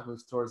that's down, it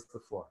moves towards the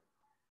floor.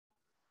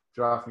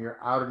 Draw from your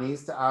outer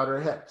knees to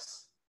outer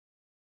hips.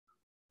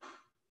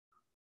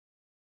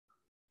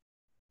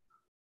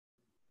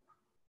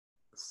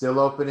 Still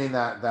opening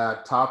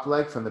that top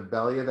leg from the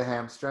belly of the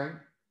hamstring.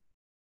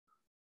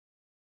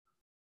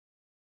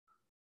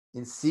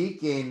 In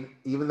seeking,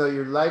 even though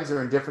your legs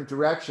are in different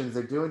directions,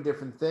 they're doing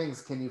different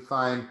things, can you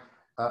find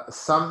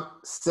some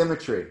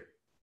symmetry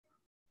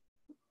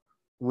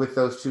with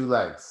those two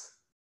legs?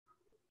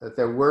 That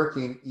they're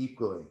working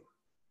equally.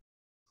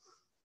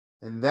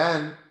 And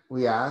then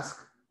we ask,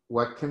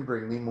 what can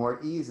bring me more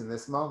ease in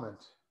this moment?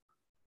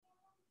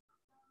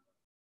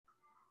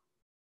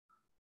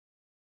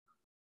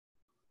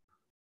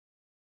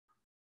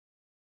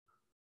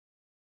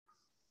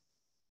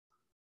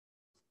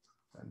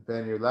 And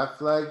bend your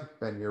left leg,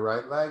 bend your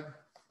right leg.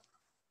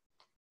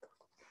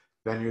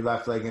 Bend your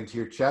left leg into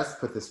your chest,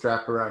 put the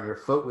strap around your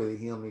foot where the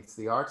heel meets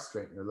the arch,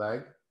 straighten your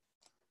leg.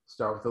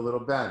 Start with a little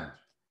bend.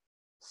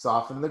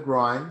 Soften the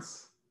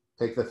groins.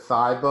 Take the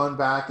thigh bone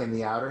back and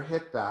the outer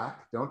hip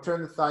back. Don't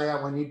turn the thigh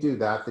out when you do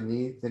that. The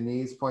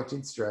knee is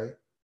pointing straight.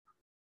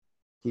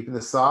 Keeping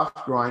the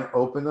soft groin,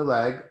 open the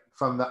leg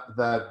from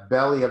the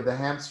belly of the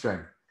hamstring.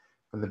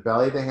 From the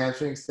belly of the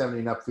hamstring,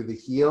 extending up through the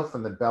heel,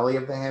 from the belly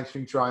of the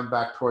hamstring, drawing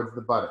back towards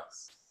the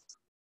buttocks.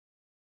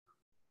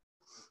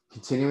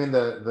 Continuing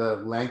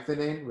the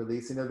lengthening,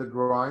 releasing of the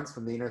groins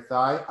from the inner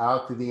thigh,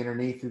 out through the inner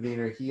knee, through the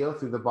inner heel,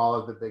 through the ball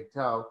of the big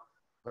toe,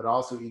 but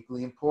also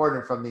equally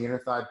important from the inner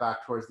thigh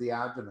back towards the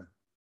abdomen.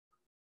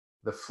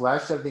 The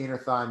flesh of the inner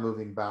thigh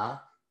moving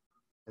back,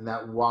 and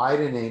that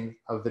widening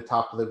of the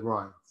top of the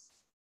groins.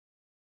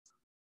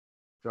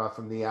 Draw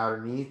from the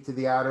outer knee to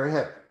the outer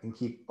hip, and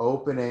keep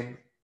opening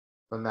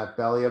from that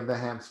belly of the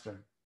hamstring.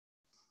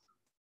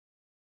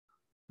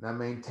 Now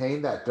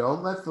maintain that.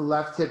 Don't let the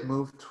left hip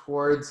move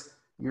towards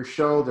your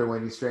shoulder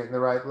when you straighten the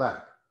right leg.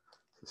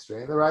 So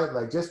straighten the right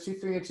leg just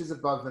 2-3 inches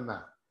above the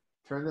mat.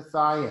 Turn the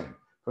thigh in.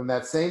 From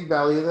that same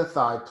belly of the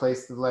thigh,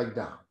 place the leg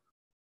down.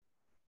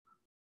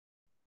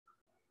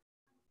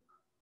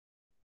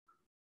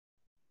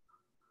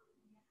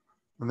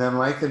 And then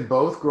lengthen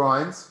both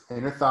groins,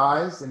 inner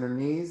thighs, inner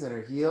knees,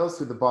 inner heels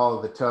through the ball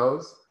of the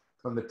toes.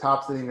 From the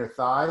tops of the inner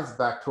thighs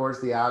back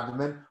towards the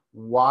abdomen.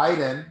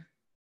 Widen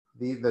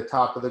the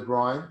top of the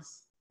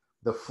groins.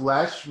 The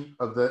flesh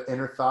of the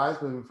inner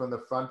thighs moving from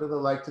the front of the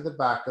leg to the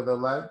back of the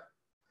leg.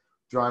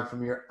 Drawing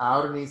from your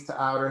outer knees to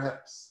outer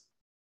hips.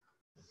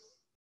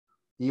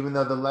 Even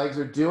though the legs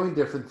are doing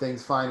different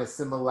things, find a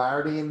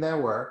similarity in their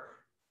work.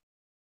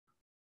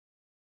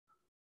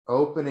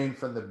 Opening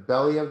from the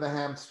belly of the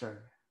hamstring.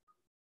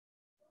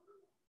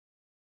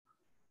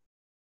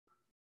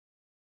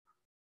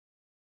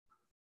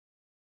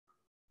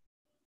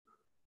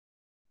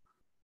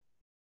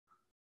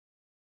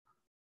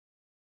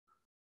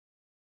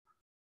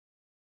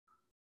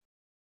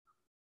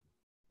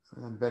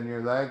 And bend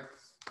your legs.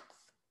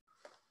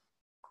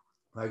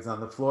 Legs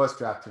on the floor,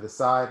 strap to the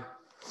side.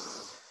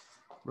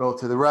 Roll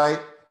to the right.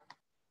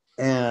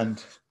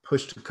 And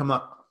push to come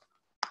up.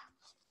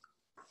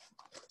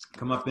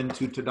 Come up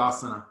into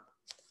Tadasana.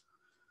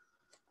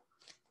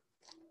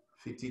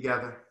 Feet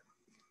together.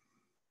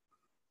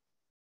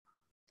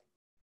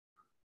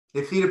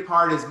 If feet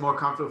apart is more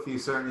comfortable for you,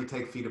 certainly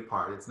take feet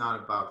apart. It's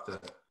not about the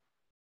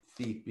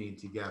feet being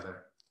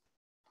together.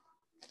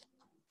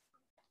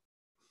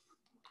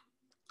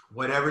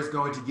 Whatever's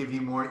going to give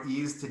you more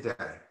ease today.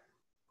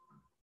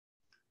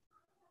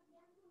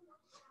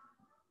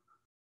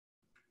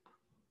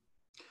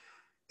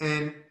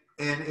 And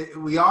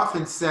we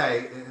often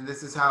say, and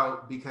this is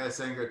how BK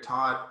Iyengar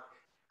taught,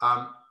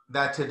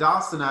 that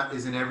Tadasana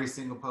is in every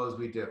single pose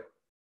we do.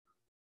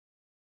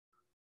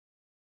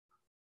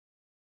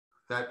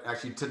 That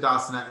actually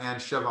Tadasana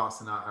and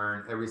Shavasana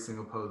are in every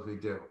single pose we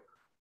do.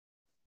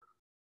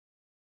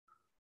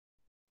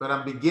 But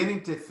I'm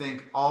beginning to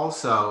think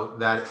also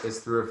that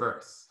it's the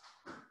reverse.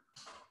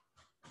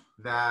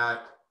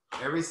 That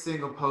every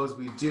single pose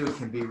we do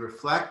can be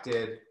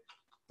reflected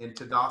in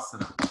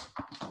Tadasana.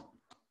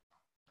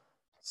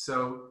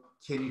 So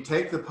can you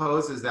take the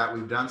poses that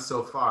we've done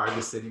so far,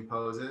 the sitting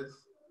poses,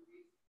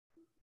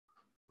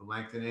 the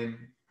lengthening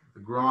the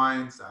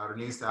groins, the outer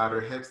knees, the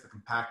outer hips, the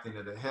compacting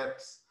of the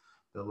hips,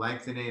 the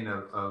lengthening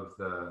of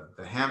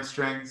the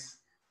hamstrings.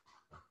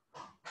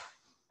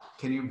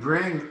 Can you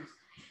bring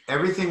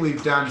everything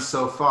we've done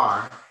so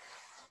far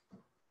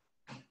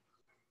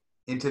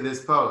into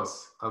this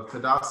pose of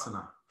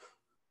Tadasana.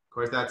 Of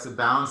course, that's a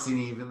balancing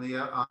evenly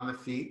on the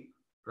feet,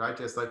 right?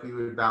 Just like we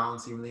would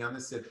balance evenly on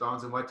the sit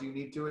bones. And what do you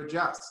need to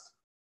adjust?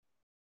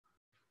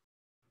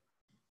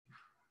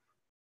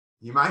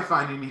 You might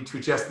find you need to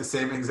adjust the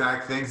same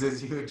exact things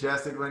as you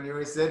adjusted when you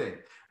were sitting.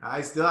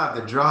 I still have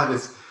to draw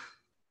this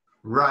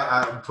right.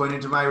 I'm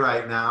pointing to my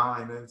right now.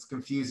 I know it's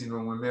confusing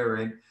when we're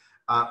mirroring,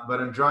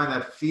 but I'm drawing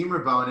that femur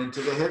bone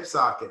into the hip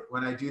socket.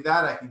 When I do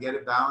that, I can get a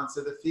balance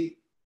of the feet.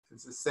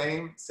 It's the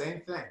same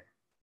thing.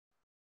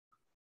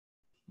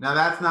 Now,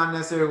 that's not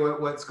necessarily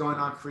what's going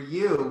on for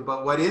you,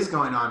 but what is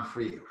going on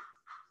for you?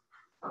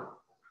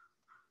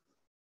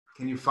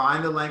 Can you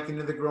find the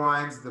lengthening of the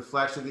groins, the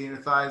flesh of the inner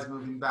thighs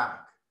moving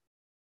back?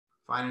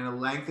 Finding a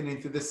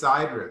lengthening through the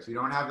side ribs. You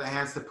don't have the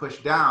hands to push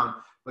down,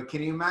 but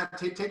can you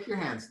imagine, take your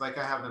hands like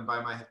I have them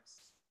by my hips.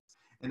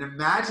 And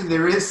imagine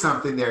there is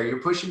something there.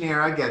 You're pushing the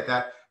air, I get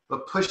that,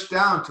 but push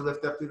down to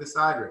lift up through the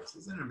side ribs.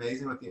 Isn't it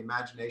amazing what the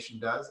imagination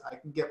does? I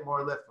can get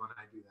more lift when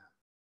I do that.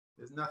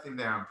 There's nothing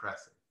there I'm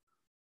pressing.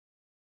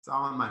 It's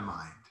all in my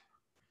mind.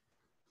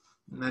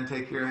 And then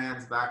take your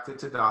hands back to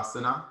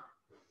Tadasana.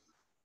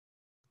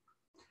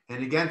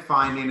 And again,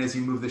 finding as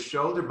you move the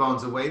shoulder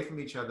bones away from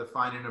each other,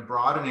 finding a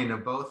broadening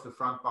of both the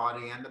front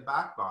body and the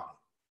back body.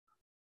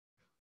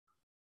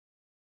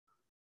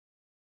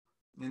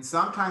 And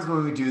sometimes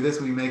when we do this,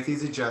 we make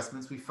these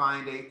adjustments, we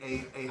find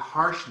a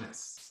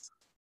harshness.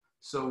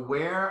 So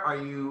where are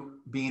you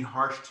being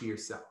harsh to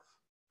yourself?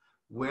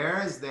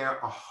 Where is there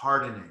a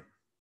hardening?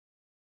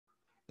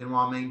 And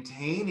while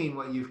maintaining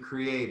what you've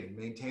created,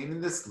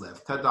 maintaining this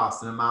lift,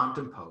 Tadasana,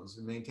 mountain pose,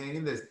 and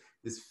maintaining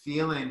this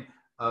feeling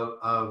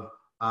of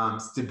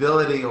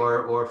stability,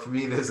 or for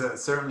me, there's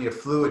certainly a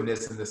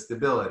fluidness in the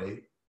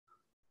stability.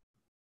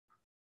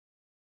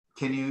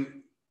 Can you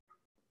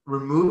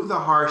remove the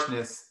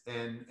harshness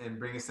and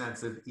bring a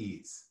sense of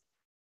ease?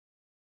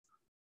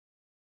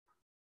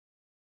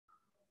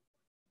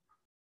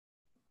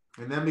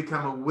 And then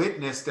become a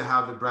witness to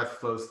how the breath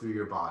flows through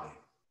your body.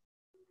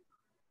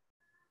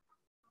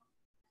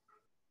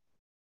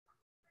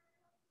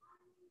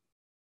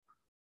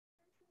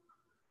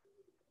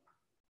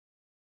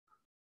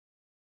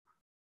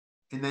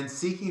 And then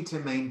seeking to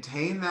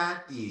maintain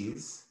that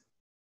ease,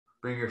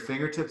 bring your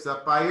fingertips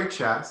up by your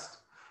chest,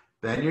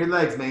 bend your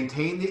legs,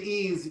 maintain the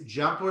ease,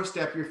 jump or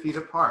step your feet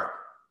apart.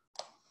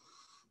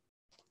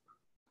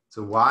 It's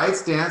a wide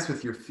stance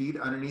with your feet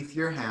underneath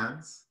your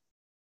hands.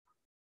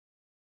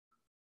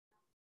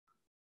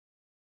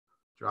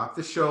 Drop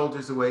the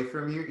shoulders away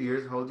from your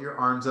ears, hold your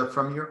arms up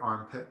from your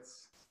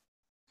armpits.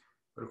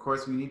 But of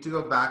course, we need to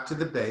go back to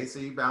the base so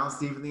you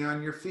balance evenly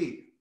on your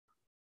feet.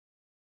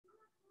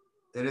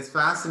 It is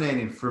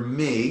fascinating for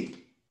me.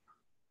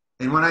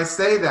 And when I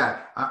say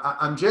that,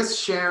 I'm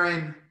just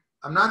sharing,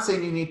 I'm not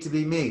saying you need to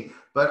be me,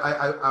 but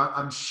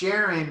I'm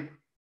sharing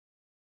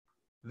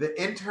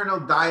the internal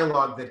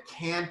dialogue that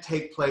can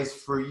take place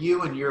for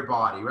you and your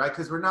body, right?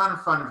 Because we're not in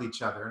front of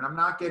each other and I'm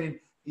not getting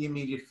the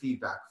immediate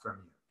feedback from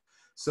you.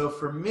 So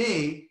for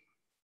me,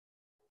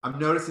 I'm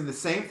noticing the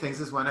same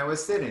things as when I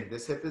was sitting.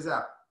 This hip is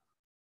out,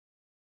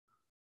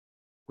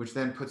 which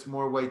then puts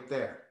more weight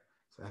there.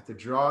 So I have to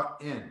draw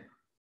in.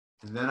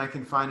 And then I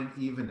can find an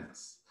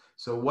evenness.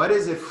 So what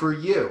is it for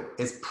you?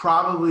 It's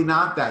probably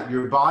not that.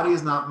 Your body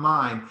is not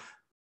mine,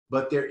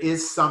 but there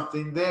is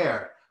something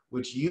there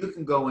which you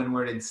can go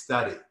inward and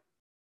study.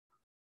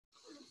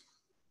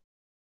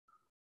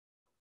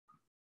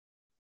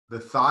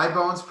 The thigh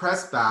bones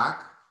press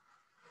back.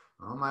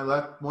 Well, my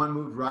left one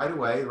moved right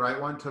away. The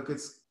right one took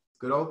its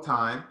good old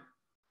time.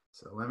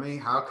 So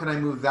how can I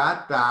move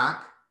that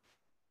back?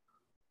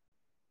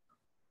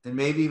 And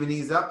maybe even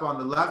ease up on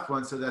the left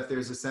one so that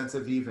there's a sense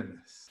of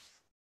evenness.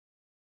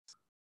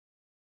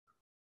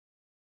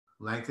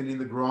 Lengthening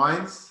the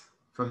groins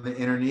from the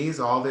inner knees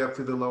all the way up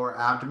through the lower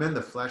abdomen,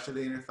 the flesh of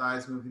the inner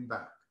thighs moving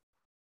back.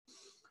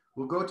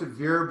 We'll go to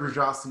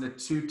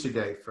Virabhadrasana 2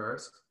 today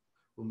first.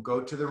 We'll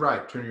go to the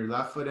right. Turn your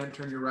left foot in,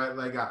 turn your right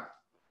leg out.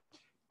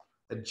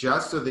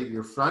 Adjust so that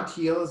your front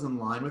heel is in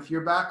line with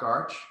your back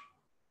arch.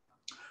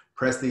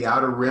 Press the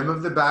outer rim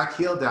of the back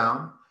heel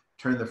down.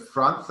 Turn the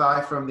front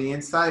thigh from the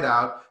inside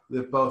out.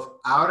 Lift both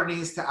outer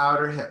knees to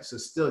outer hips. So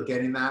still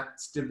getting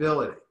that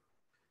stability.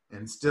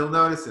 And still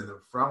noticing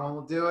the front one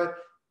will do it.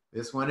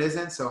 This one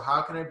isn't. So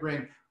how can I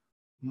bring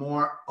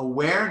more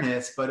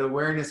awareness, but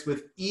awareness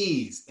with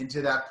ease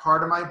into that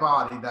part of my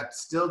body that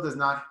still does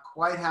not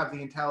quite have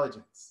the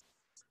intelligence?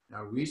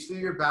 Now reach through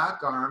your back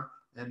arm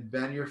and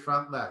bend your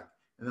front leg.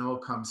 And then we'll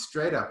come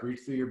straight up. Reach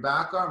through your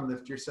back arm,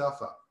 lift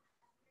yourself up.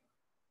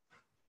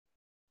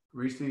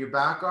 Reach through your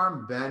back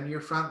arm, bend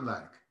your front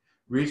leg.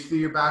 Reach through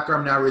your back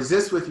arm. Now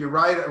resist with your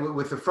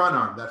with the front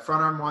arm. That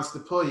front arm wants to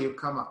pull you,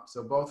 come up.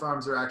 So both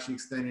arms are actually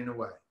extending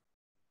away.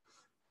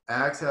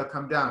 Exhale,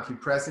 come down.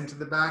 Keep pressing to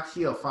the back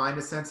heel. Find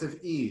a sense of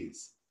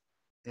ease.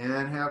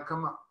 Inhale,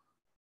 come up.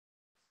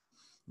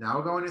 Now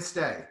we're going to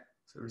stay.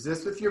 So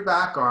resist with your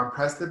back arm,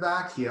 press the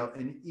back heel,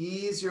 and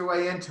ease your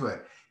way into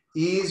it.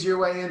 Ease your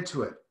way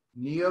into it.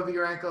 Knee over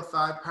your ankle,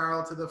 thigh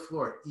parallel to the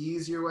floor.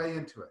 Ease your way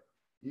into it.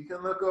 You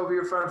can look over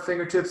your front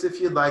fingertips if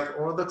you'd like,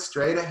 or look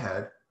straight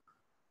ahead.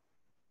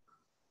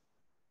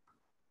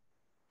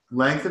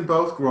 Lengthen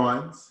both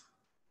groins.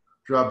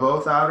 Draw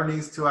both outer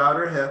knees to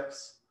outer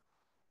hips.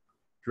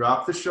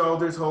 Drop the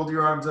shoulders, hold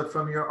your arms up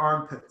from your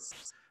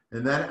armpits.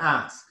 And then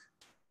ask,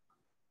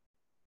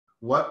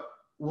 what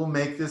will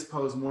make this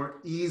pose more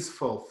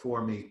easeful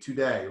for me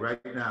today, right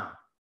now?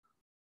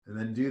 And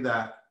then do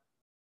that.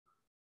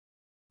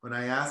 When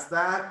I asked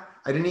that,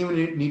 I didn't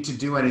even need to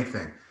do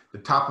anything. The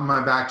top of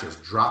my back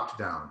just dropped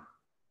down.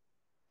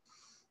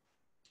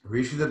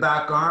 Reach through the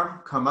back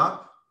arm, come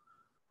up,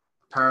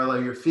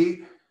 parallel your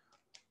feet.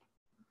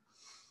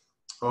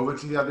 Over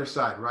to the other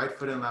side, right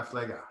foot and left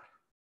leg out.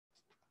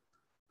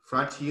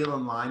 Front heel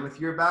in line with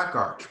your back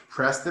arch.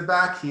 Press the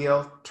back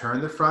heel,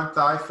 turn the front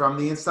thigh from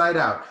the inside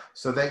out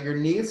so that your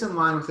knee is in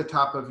line with the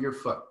top of your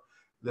foot.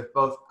 Lift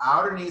both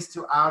outer knees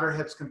to outer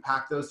hips,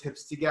 compact those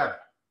hips together.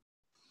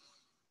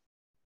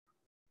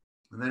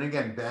 And then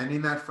again,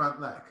 bending that front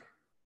leg.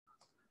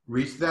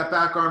 Reach that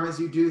back arm as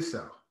you do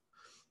so.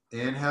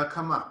 Inhale,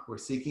 come up. We're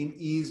seeking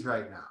ease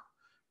right now.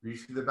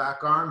 Reach through the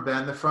back arm,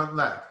 bend the front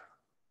leg.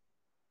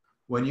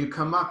 When you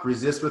come up,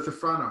 resist with the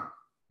front arm.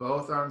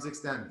 Both arms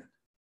extended.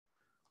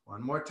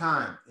 One more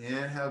time.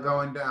 Inhale,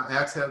 going down.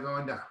 Exhale,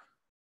 going down.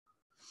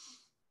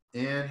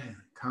 Inhale,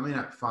 coming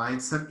up.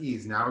 Find some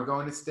ease. Now we're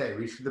going to stay.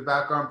 Reach through the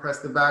back arm, press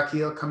the back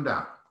heel, come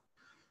down.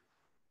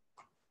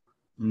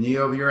 Knee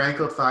over your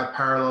ankle, thigh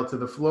parallel to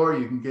the floor.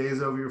 You can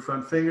gaze over your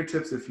front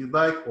fingertips if you'd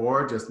like,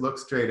 or just look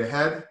straight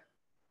ahead.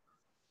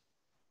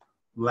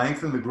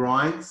 Lengthen the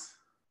groins,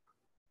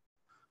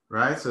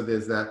 right? So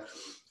there's that,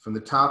 from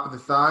the top of the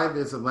thigh,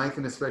 there's a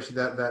lengthen, especially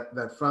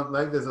that front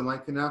leg, there's a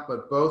lengthen up,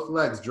 but both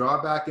legs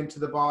draw back into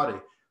the body.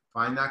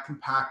 Find that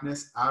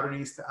compactness, outer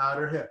knees to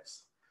outer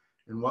hips.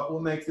 And what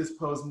will make this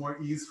pose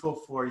more easeful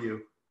for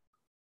you?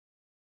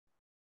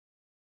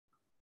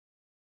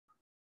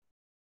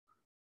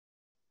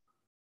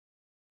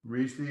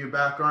 Reach through your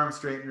back arm,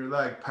 straighten your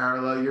leg,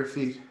 parallel your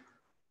feet.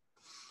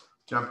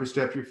 Jump or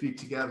step your feet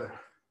together.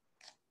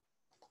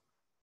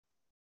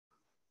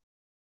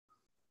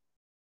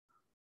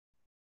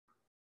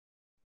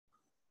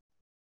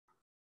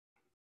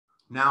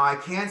 Now I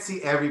can't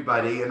see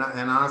everybody, and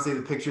honestly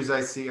the pictures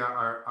I see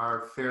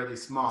are fairly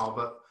small,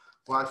 but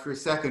watch for a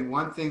second.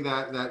 One thing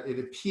that it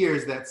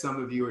appears that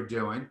some of you are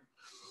doing,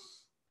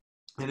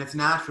 and it's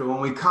natural, when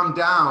we come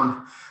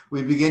down,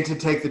 we begin to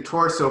take the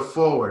torso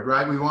forward,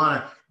 right? We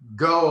want to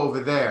go over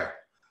there.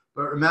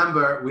 But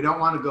remember, we don't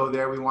want to go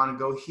there, we want to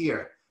go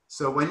here.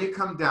 So when you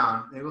come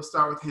down, maybe we'll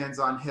start with hands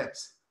on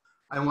hips.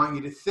 I want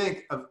you to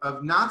think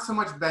of not so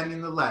much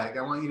bending the leg,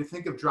 I want you to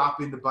think of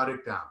dropping the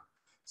buttock down.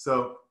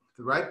 So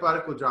the right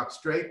buttock will drop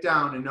straight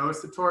down, and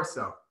notice the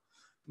torso.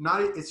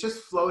 It's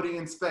just floating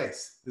in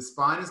space. The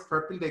spine is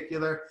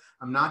perpendicular.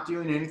 I'm not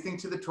doing anything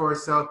to the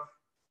torso.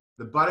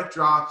 The buttock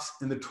drops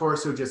and the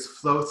torso just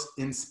floats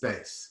in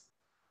space.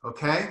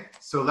 Okay,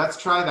 so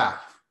let's try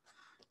that.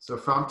 So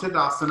from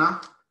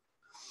Tadasana,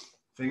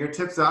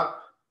 fingertips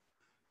up,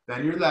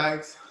 bend your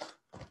legs,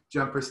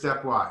 jump or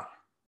step wide.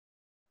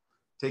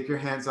 Take your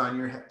hands on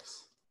your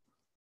hips.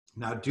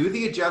 Now do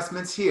the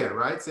adjustments here,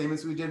 right? Same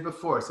as we did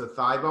before. So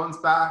thigh bones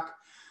back,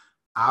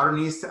 outer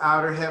knees to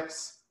outer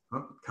hips.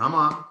 Oh, come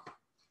on,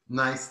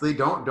 nicely.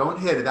 Don't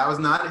hit it. That was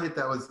not a hit.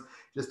 That was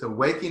just a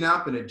waking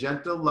up and a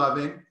gentle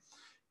loving.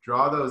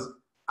 Draw those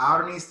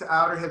outer knees to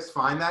outer hips.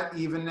 Find that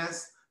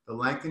evenness, the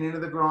lengthening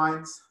of the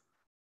groins.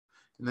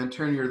 And then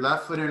turn your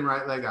left foot in,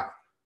 right leg out.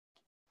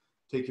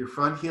 Take your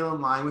front heel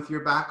in line with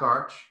your back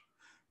arch.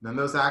 And then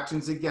those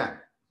actions again.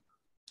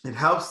 It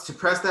helps to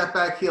press that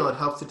back heel. It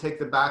helps to take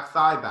the back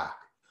thigh back.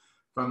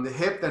 From the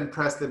hip, then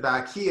press the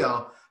back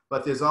heel.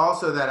 But there's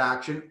also that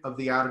action of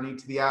the outer knee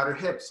to the outer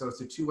hip. So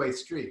it's a two-way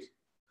street.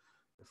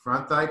 The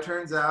front thigh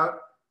turns out,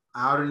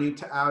 outer knee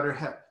to outer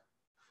hip.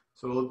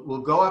 So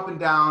we'll go up and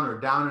down or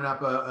down and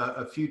up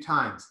a few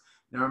times.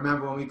 Now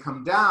remember, when we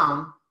come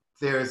down,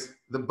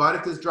 the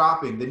buttock is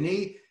dropping. The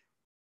knee,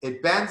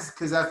 it bends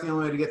because that's the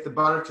only way to get the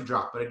buttock to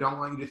drop. But I don't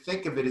want you to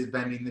think of it as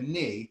bending the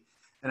knee.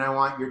 And I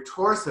want your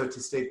torso to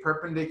stay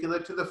perpendicular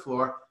to the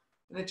floor,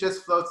 and it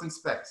just floats in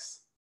space.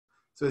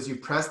 So as you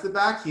press the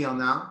back heel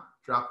now,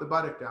 drop the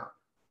buttock down.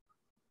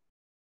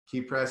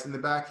 Keep pressing the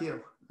back heel,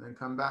 then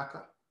come back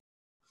up.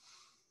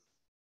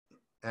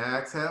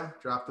 Exhale,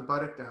 drop the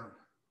buttock down.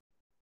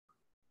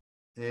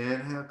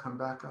 Inhale, come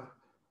back up.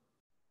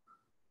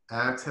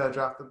 Exhale,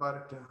 drop the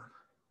buttock down.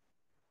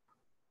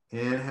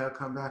 Inhale,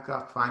 come back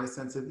up. Find a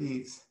sense of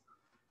ease.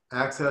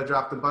 Exhale,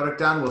 drop the buttock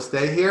down. We'll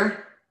stay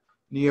here.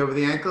 Knee over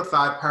the ankle,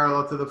 thigh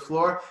parallel to the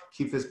floor.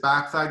 Keep this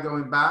back thigh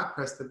going back.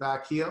 Press the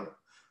back heel.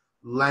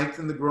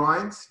 Lengthen the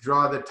groins.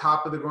 Draw the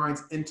top of the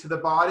groins into the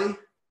body.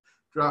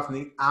 Draw from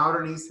the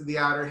outer knees to the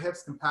outer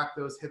hips. Compact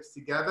those hips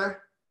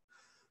together.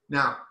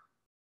 Now,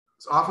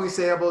 so often we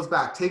say elbows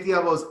back. Take the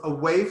elbows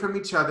away from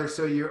each other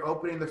so you're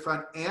opening the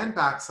front and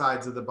back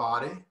sides of the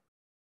body.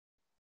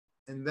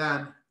 And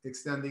then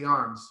extend the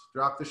arms.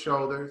 Drop the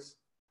shoulders.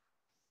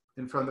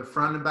 And from the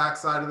front and back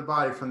side of the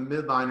body, from the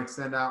midline,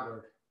 extend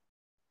outward.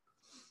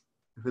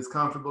 If it's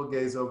comfortable,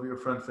 gaze over your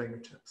front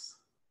fingertips.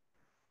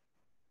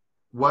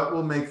 What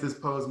will make this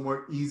pose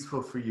more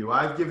easeful for you?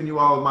 I've given you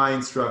all of my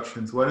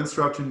instructions. What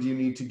instruction do you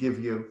need to give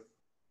you?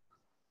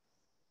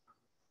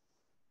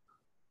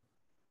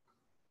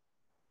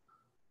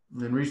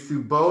 And then reach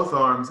through both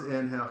arms.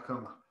 Inhale,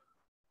 come up.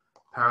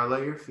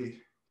 Parallel your feet.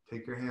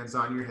 Take your hands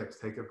on your hips.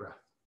 Take a breath.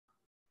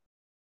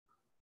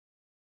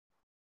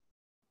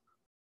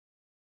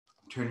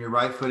 Turn your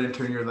right foot and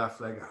turn your left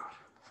leg out.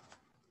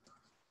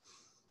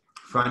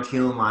 Front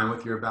heel in line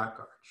with your back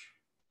arch.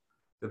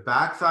 The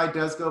back thigh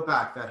does go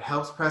back. That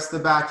helps press the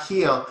back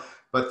heel,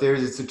 but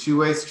it's a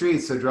two-way street,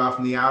 so draw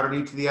from the outer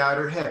knee to the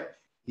outer hip,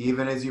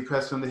 even as you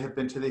press from the hip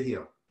into the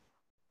heel.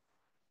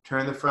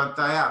 Turn the front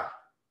thigh out.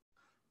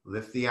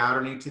 Lift the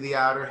outer knee to the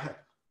outer hip.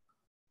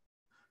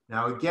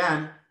 Now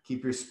again,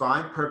 keep your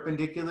spine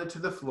perpendicular to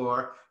the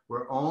floor.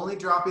 We're only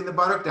dropping the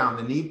buttock down.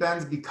 The knee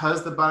bends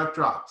because the buttock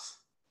drops.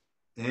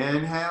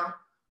 Inhale.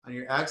 On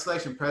your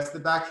exhalation, press the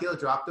back heel,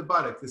 drop the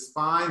buttock. The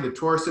spine, the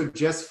torso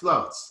just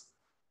floats.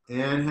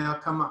 Inhale,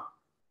 come up.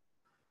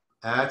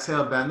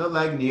 Exhale, bend the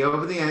leg, knee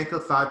over the ankle,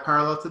 thigh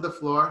parallel to the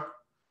floor.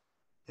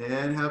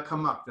 Inhale,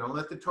 come up. Don't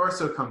let the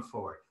torso come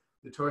forward.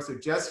 The torso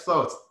just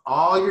floats.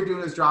 All you're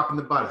doing is dropping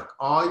the buttock.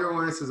 All your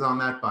awareness is on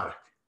that buttock.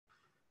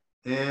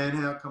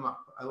 Inhale, come up.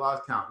 I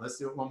lost count. Let's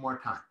do it one more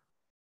time.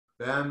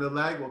 Bend the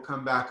leg, we'll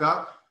come back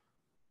up.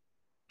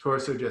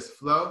 Torso just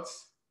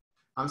floats.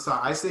 I'm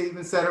sorry, I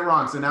even said it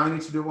wrong, so now we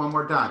need to do it one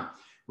more time.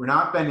 We're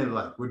not bending the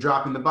leg, we're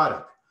dropping the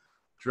buttock.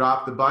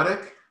 Drop the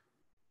buttock.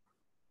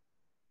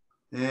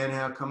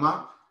 Inhale, come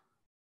up.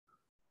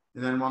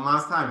 And then one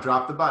last time,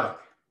 drop the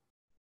buttock.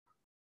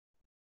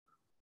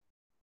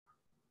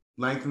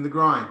 Lengthen the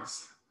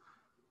groins.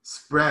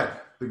 Spread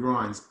the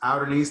groins,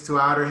 outer knees to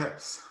outer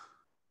hips.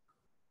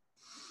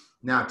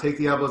 Now take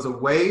the elbows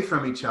away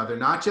from each other,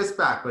 not just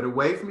back, but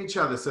away from each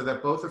other so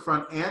that both the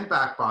front and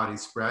back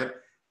bodies spread.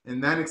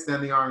 And then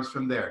extend the arms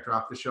from there.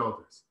 Drop the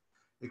shoulders.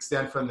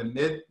 Extend from the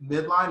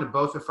midline of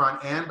both the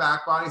front and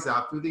back bodies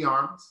out through the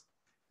arms.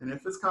 And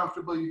if it's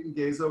comfortable, you can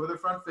gaze over the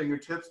front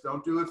fingertips.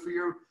 Don't do it for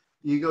your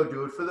ego,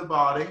 do it for the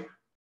body.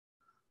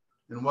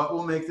 And what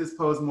will make this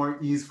pose more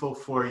easeful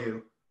for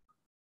you?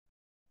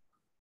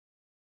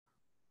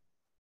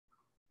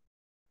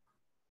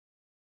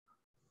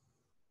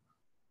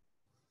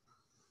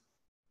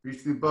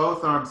 Reach through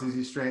both arms as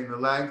you straighten the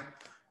leg.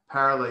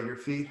 Parallel your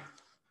feet.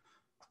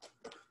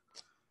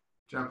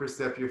 Jump or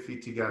step your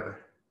feet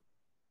together.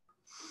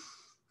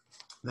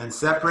 Then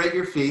separate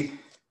your feet.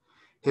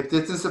 Hip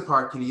distance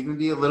apart, can even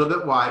be a little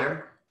bit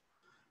wider.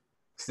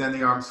 Extend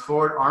the arms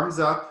forward, arms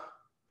up.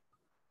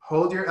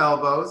 Hold your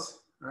elbows.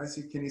 All right,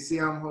 so can you see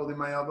how I'm holding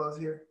my elbows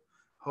here?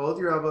 Hold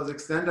your elbows,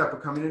 extend up. We're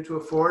coming into a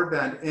forward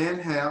bend.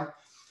 Inhale,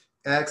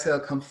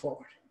 exhale, come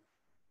forward.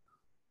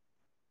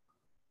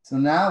 So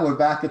now we're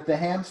back at the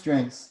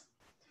hamstrings.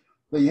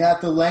 But you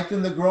have to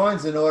lengthen the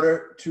groins in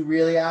order to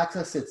really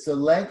access it. So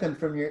lengthen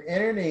from your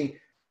inner knee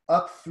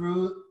up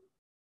through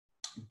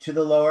to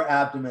the lower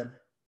abdomen.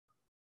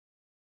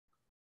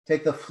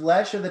 Take the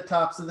flesh of the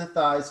tops of the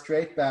thighs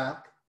straight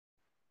back.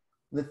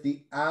 Lift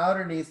the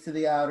outer knees to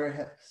the outer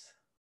hips.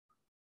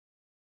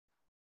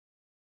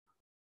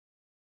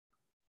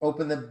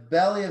 Open the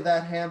belly of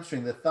that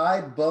hamstring. The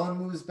thigh bone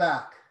moves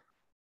back.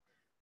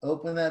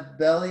 Open that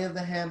belly of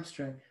the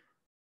hamstring.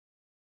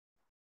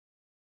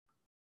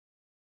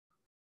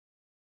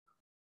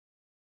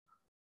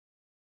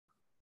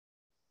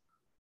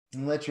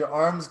 And let your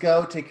arms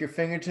go. Take your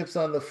fingertips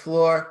on the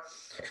floor.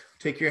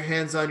 Take your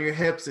hands on your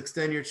hips.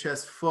 Extend your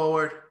chest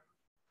forward.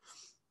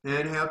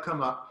 Inhale,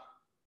 come up.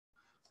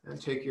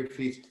 And take your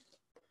feet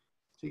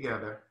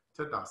together.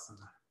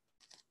 Tadasana.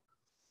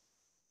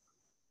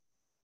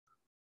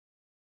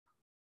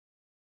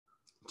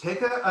 Take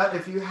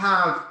if you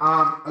have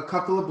a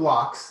couple of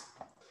blocks,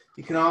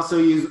 you can also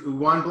use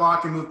one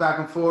block and move back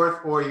and forth,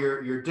 or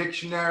your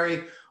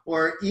dictionary,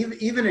 or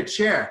even a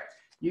chair.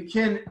 You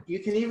can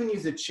even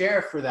use a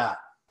chair for that.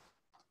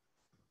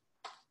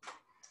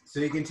 So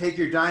you can take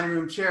your dining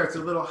room chair. It's a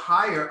little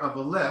higher of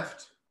a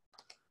lift,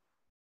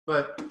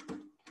 but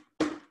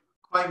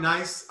quite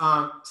nice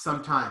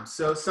sometimes.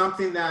 So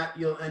something that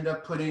you'll end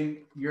up putting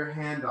your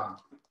hand on.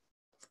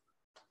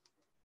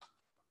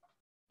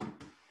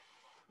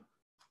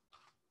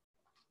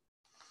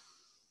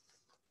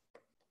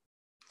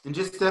 And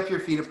just step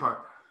your feet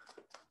apart.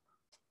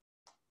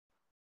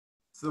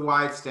 It's the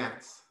wide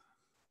stance.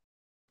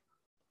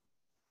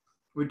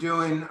 We're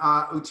doing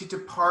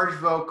Utthita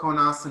Parshva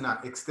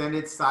Konasana,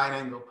 extended side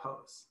angle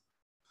pose.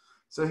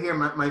 So here,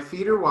 my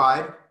feet are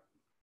wide,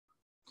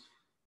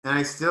 and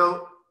I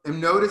still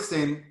am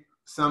noticing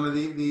some of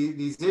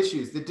these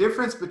issues. The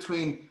difference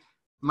between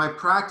my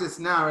practice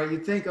now, right?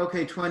 You'd think,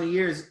 okay, 20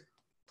 years,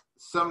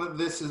 some of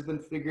this has been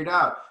figured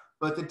out.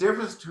 But the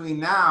difference between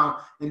now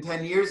and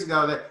 10 years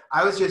ago, that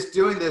I was just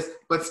doing this,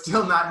 but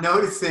still not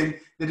noticing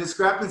the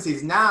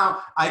discrepancies.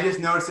 Now, I just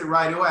notice it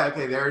right away.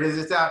 Okay, there it is,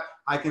 it's out.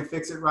 I can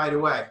fix it right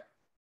away.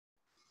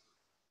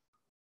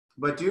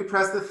 But do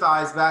press the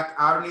thighs back,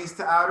 outer knees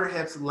to outer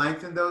hips,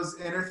 lengthen those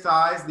inner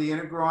thighs, the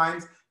inner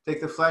groins,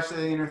 take the flesh of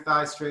the inner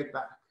thighs straight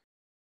back.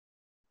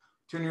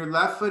 Turn your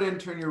left foot in,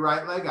 turn your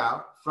right leg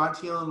out, front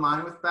heel in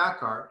line with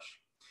back arch.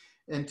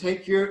 And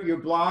take your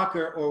block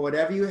or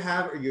whatever you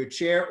have, or your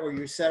chair or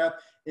your setup,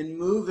 and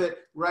move it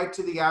right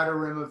to the outer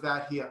rim of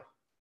that heel.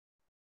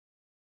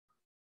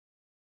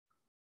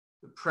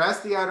 Press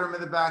the outer rim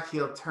of the back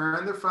heel,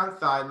 turn the front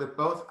thigh, lift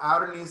both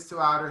outer knees to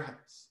outer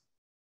hips.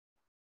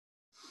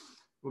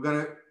 We're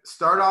going to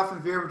start off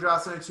in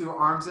Virabhadrasana 2,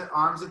 arms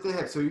at the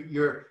hips. So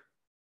you're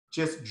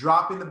just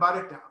dropping the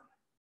buttock down.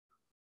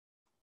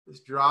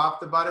 Just drop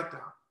the buttock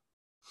down.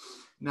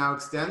 Now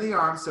extend the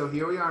arms. So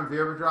here we are in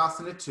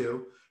Virabhadrasana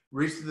 2.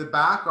 Reach to the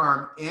back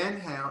arm,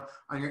 inhale.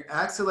 On your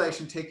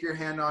exhalation, take your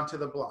hand onto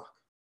the block.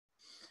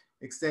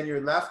 Extend your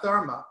left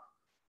arm up,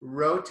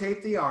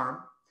 rotate the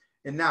arm,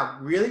 and now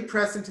really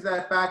press into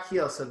that back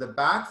heel. So the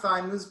back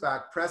thigh moves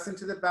back, press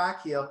into the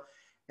back heel,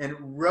 and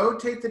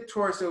rotate the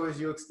torso as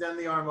you extend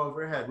the arm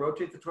overhead.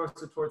 Rotate the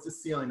torso towards the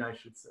ceiling, I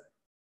should say.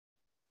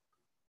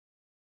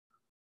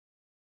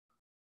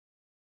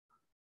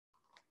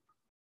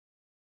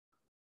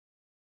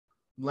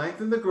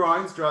 Lengthen the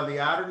groins, draw the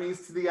outer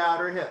knees to the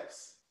outer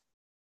hips.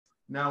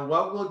 Now,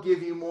 what will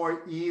give you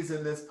more ease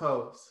in this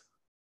pose?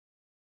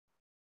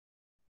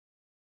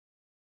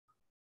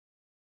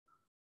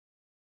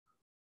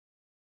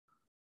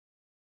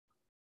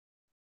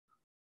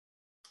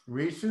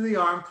 Reach through the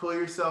arm, pull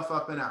yourself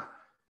up and out.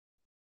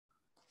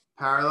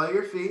 Parallel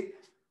your feet.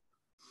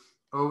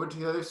 Over to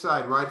the other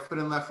side, right foot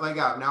and left leg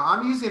out. Now,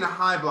 I'm using a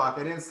high block.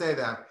 I didn't say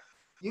that.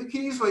 You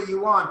can use what you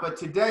want, but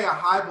today a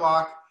high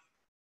block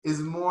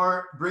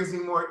brings me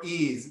more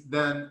ease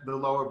than the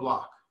lower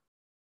block.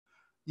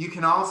 You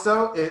can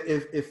also,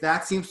 if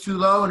that seems too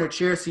low and a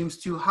chair seems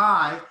too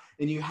high,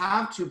 and you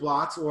have 2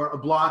 blocks or a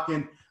block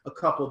in a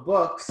couple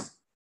books,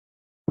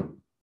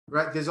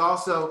 right? There's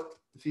also,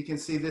 if you can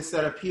see this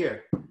setup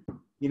here,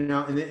 you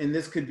know, and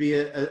this could be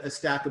a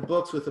stack of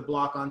books with a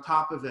block on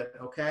top of it,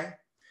 okay?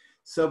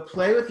 So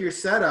play with your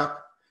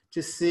setup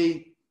to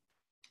see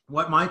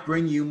what might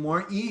bring you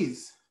more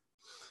ease.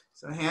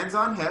 So hands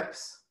on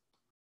hips.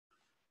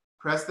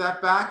 Press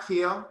that back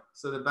heel.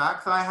 So the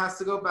back thigh has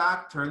to go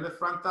back. Turn the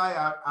front thigh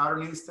out, outer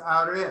knees to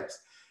outer hips.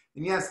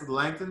 And yes,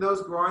 lengthen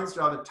those groins.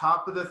 Draw the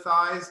top of the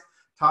thighs,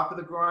 top of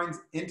the groins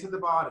into the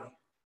body.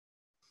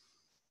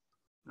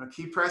 Now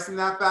keep pressing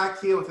that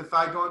back heel with the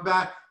thigh going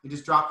back. And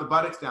just drop the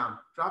buttocks down.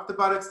 Drop the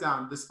buttocks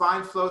down. The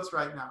spine floats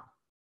right now.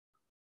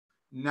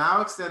 Now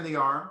extend the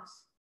arms.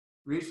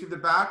 Reach through the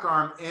back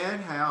arm.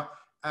 Inhale.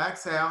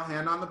 Exhale.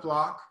 Hand on the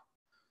block.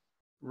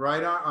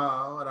 Right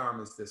arm, what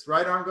arm is this?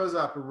 Right arm goes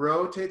up,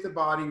 rotate the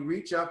body,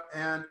 reach up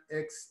and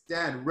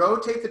extend.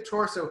 Rotate the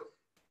torso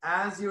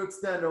as you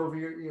extend over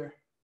your ear.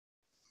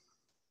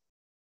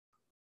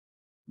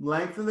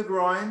 Lengthen the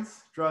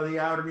groins, draw the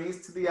outer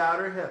knees to the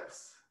outer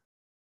hips.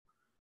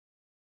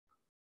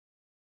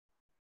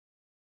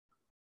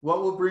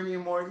 What will bring you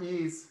more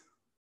ease?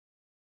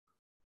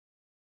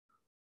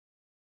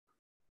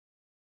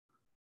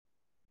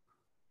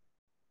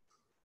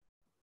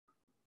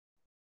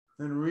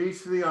 Then reach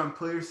for the arm,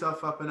 pull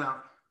yourself up and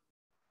out.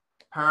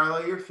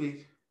 Parallel your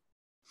feet.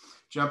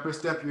 Jump or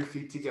step your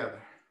feet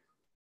together.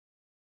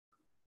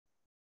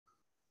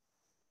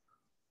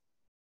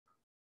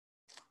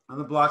 And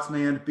the blocks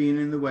may end up being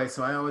in the way,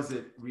 so I always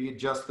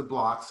readjust the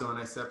blocks so when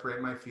I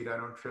separate my feet, I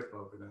don't trip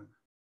over them.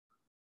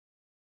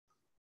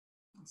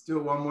 Let's do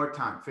it one more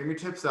time.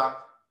 Fingertips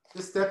up.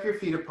 Just step your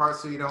feet apart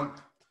so you don't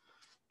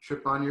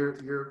trip on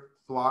your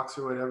blocks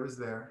or whatever's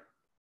there.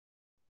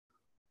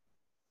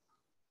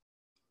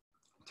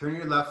 Turn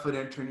your left foot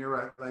in, turn your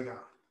right leg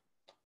out.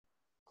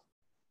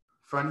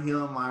 Front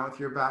heel in line with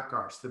your back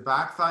arch. The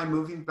back thigh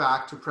moving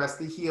back to press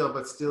the heel,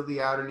 but still the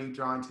outer knee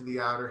drawing to the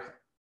outer hip.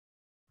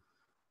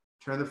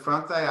 Turn the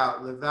front thigh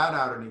out, lift that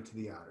outer knee to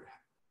the outer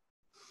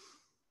hip.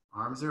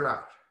 Arms are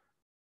out.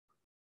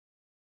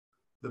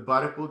 The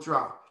buttock will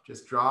drop.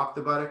 Just drop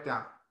the buttock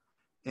down.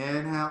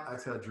 Inhale,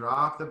 exhale,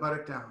 drop the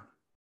buttock down.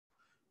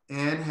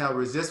 Inhale,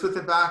 resist with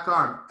the back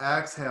arm.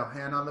 Exhale,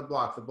 hand on the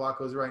block. The block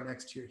goes right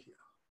next to your heel.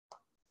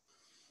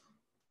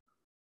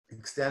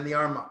 Extend the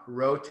arm up,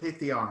 rotate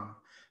the arm,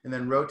 and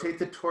then rotate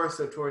the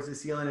torso towards the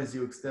ceiling as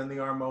you extend the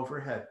arm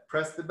overhead.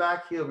 Press the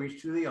back heel,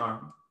 reach through the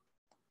arm.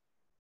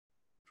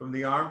 From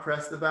the arm,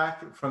 press the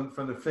back, from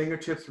the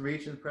fingertips,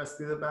 reach and press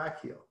through the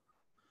back heel.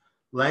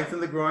 Lengthen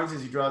the groins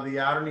as you draw the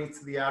outer knees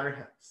to the outer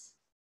hips.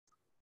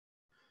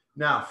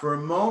 Now, for a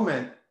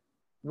moment,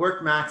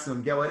 work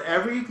maximum. Get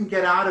whatever you can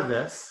get out of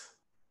this,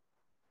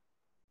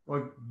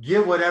 or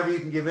give whatever you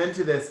can give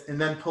into this, and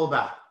then pull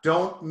back.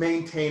 Don't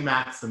maintain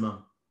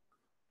maximum.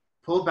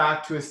 Pull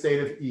back to a state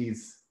of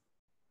ease.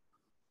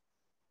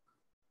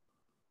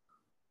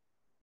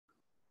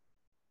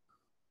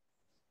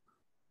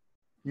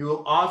 You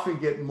will often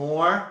get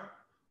more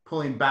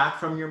pulling back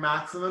from your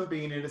maximum,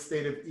 being in a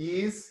state of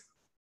ease,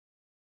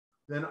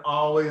 than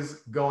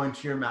always going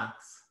to your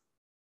max.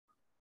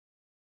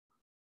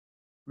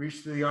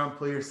 Reach through the arm,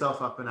 pull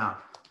yourself up and out.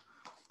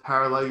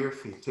 Parallel your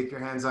feet. Take your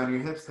hands on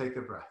your hips, take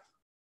a breath.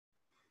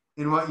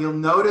 And what you'll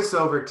notice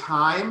over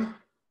time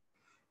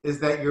is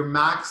that your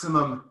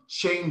maximum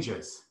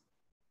changes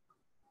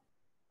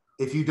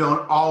if you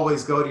don't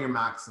always go to your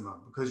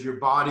maximum, because your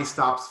body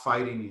stops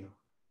fighting you.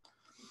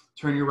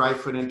 Turn your right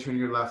foot in, turn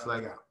your left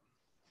leg out.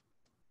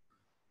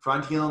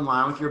 Front heel in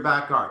line with your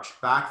back arch.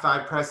 Back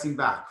thigh pressing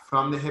back.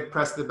 From the hip,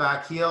 press the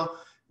back heel,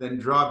 then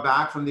draw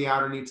back from the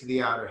outer knee to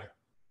the outer hip.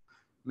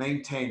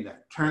 Maintain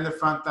that. Turn the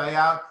front thigh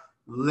out,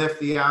 lift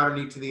the outer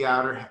knee to the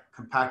outer hip.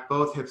 Compact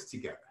both hips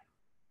together.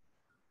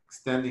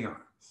 Extend the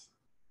arms.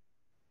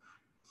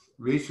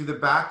 Reach through the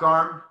back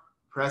arm,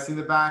 pressing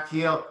the back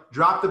heel.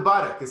 Drop the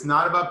buttock. It's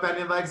not about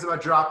bending legs, it's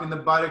about dropping the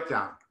buttock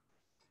down.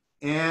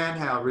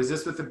 Inhale,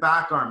 resist with the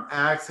back arm.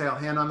 Exhale,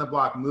 hand on the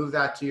block. Move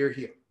that to your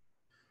heel.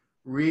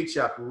 Reach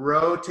up,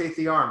 rotate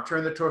the arm.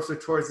 Turn the torso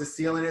towards the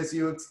ceiling as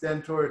you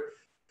extend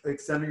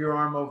your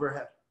arm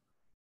overhead.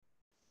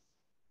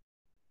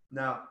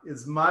 Now,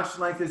 as much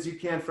length as you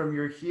can from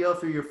your heel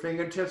through your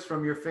fingertips,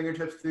 from your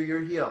fingertips through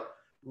your heel.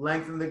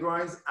 Lengthen the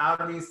groins,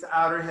 outer knees to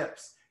outer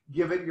hips.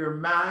 Give it your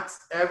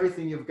max,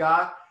 everything you've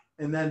got,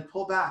 and then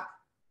pull back.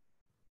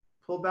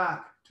 Pull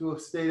back to a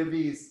state of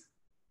ease.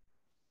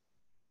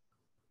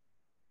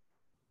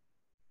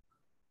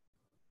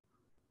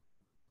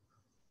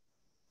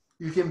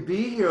 You can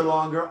be here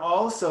longer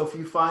also if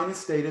you find a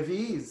state of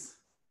ease.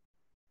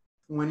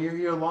 When you're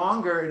here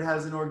longer, it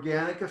has an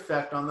organic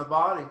effect on the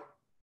body.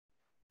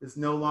 It's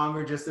no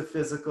longer just a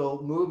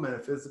physical movement, a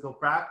physical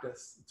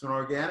practice. It's an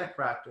organic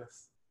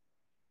practice.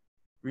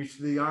 Reach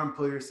through the arm,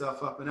 pull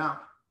yourself up and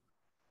out.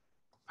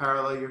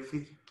 Parallel your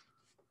feet.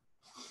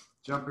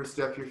 Jump or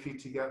step your feet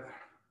together.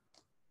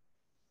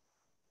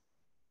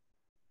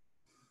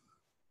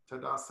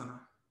 Tadasana.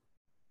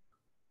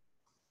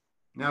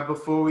 Now,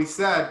 before we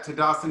said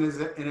Tadasana is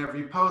in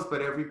every pose,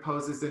 but every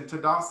pose is in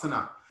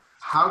Tadasana.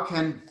 How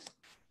can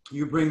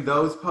you bring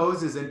those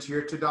poses into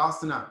your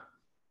Tadasana?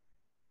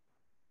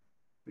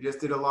 We just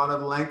did a lot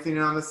of lengthening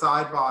on the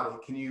side body.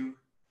 Can you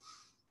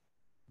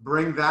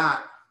bring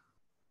that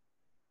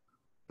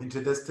into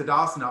this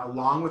Tadasana,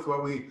 along with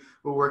what we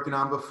were working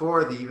on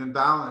before, the even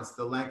balance,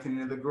 the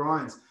lengthening of the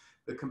groins,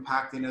 the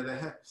compacting of the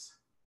hips?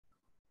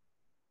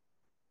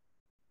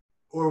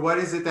 Or what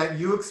is it that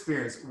you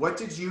experience? What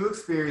did you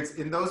experience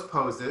in those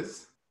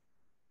poses?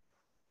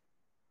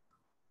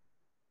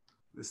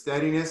 The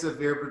steadiness of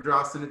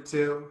Virabhadrasana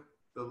 2,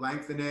 the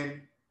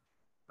lengthening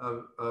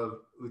of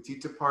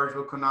Utthita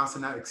Parshva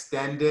Konasana,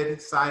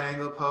 extended side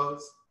angle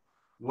pose.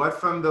 What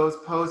from those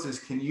poses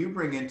can you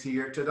bring into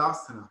your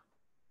Tadasana?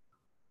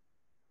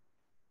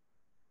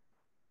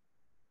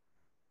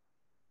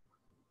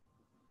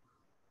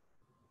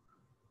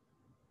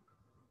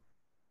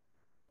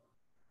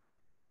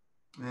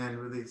 And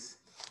release.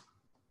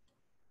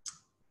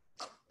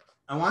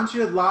 I want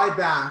you to lie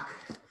back.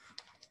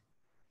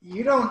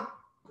 You don't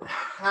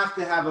have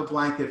to have a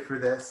blanket for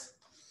this,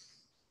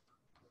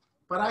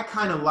 but I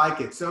kind of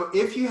like it. So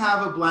if you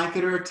have a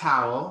blanket or a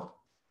towel,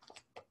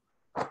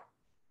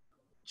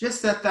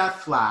 just set that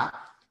flat.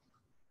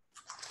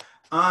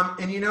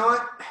 And you know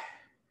what?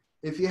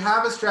 If you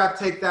have a strap,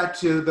 take that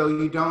too, though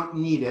you don't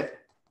need it.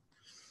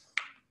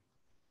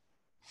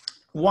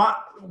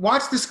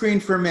 Watch the screen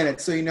for a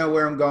minute so you know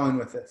where I'm going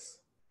with this.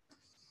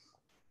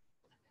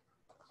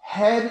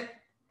 Head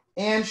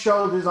and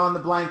shoulders on the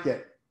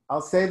blanket.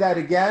 I'll say that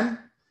again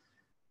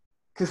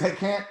because I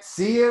can't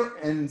see you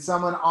and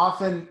someone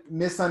often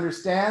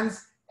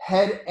misunderstands.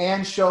 Head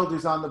and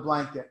shoulders on the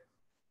blanket.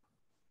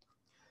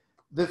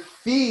 The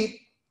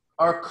feet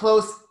are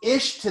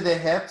close-ish to the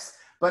hips,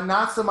 but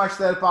not so much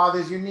that it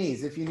bothers your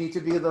knees. If you need to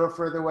be a little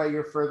further away,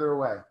 you're further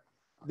away.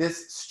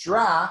 This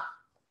strap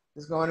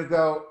is going to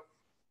go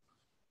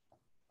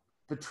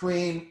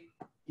between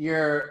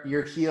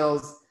your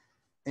heels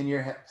and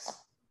your hips.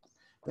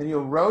 Then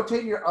you'll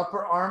rotate your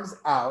upper arms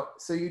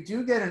out so you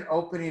do get an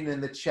opening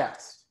in the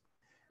chest.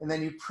 And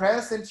then you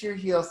press into your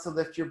heels to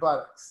lift your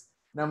buttocks.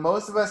 Now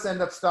most of us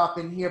end up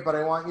stopping here, but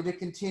I want you to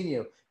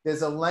continue.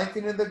 There's a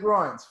lengthening of the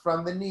groins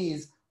from the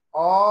knees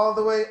all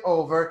the way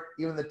over,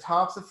 even the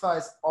tops of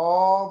thighs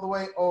all the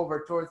way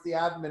over towards the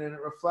abdomen, and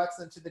it reflects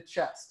into the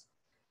chest.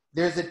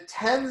 There's a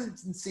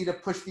tendency to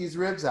push these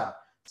ribs out.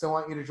 So I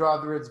want you to draw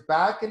the ribs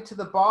back into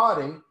the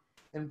body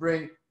and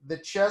bring the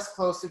chest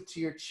closer to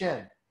your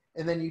chin.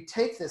 And then you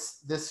take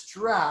this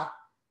strap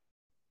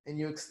and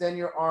you extend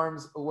your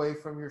arms away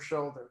from your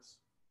shoulders.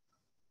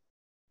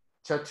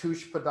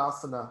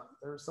 Chatushpadasana,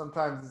 or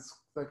sometimes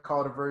they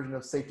call it a version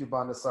of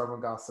Setubandha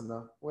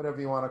Sarvangasana,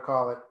 whatever you want to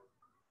call it,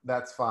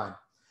 that's fine.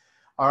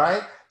 All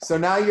right, so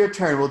now your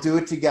turn, we'll do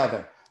it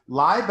together.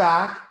 Lie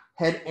back,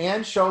 head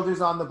and shoulders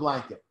on the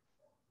blanket.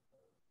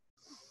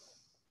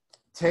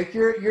 Take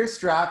your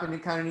strap and you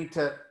kind of need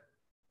to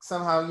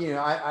somehow,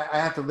 I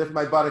have to lift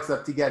my buttocks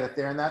up to get it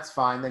there, and that's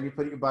fine. Then you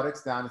put your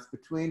buttocks down. It's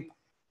between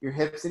your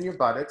hips and your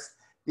buttocks.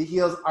 The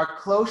heels are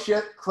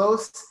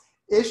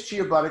close-ish to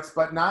your buttocks,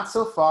 but not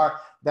so far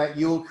that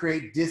you will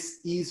create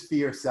dis-ease for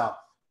yourself.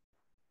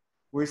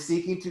 We're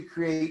seeking to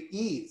create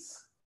ease.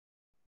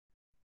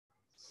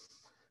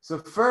 So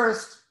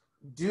first,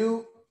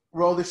 do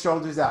roll the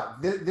shoulders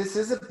out. This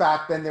is a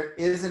back bend. There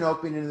is an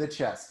opening in the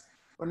chest.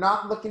 We're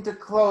not looking to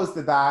close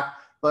the back,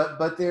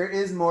 but there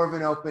is more of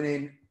an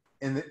opening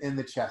in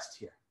the chest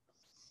here.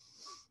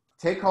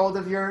 Take hold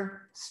of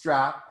your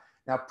strap.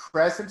 Now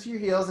press into your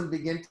heels and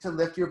begin to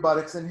lift your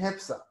buttocks and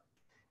hips up.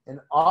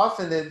 And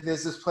often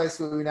there's this place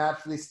where we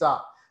naturally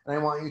stop. And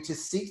I want you to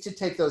seek to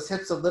take those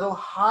hips a little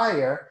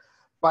higher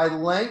by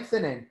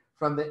lengthening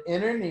from the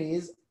inner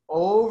knees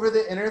over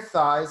the inner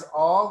thighs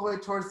all the way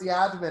towards the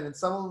abdomen. And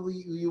some of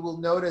you will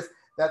notice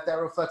that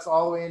reflects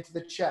all the way into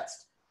the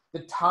chest.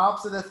 The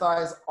tops of the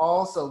thighs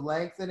also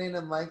lengthening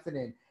and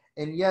lengthening.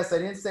 And yes, I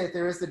didn't say it,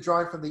 there is the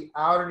drawing from the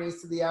outer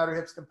knees to the outer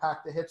hips,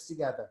 compact the hips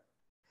together.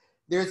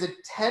 There's a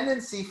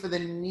tendency for the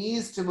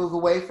knees to move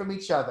away from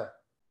each other.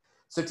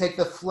 So take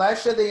the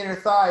flesh of the inner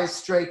thighs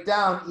straight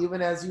down even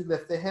as you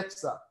lift the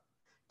hips up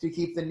to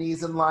keep the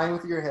knees in line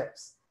with your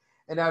hips.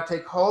 And now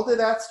take hold of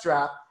that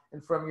strap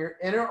and from your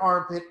inner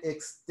armpit,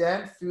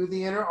 extend through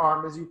the inner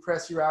arm as you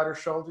press your outer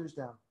shoulders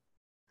down.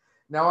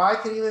 Now I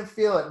can even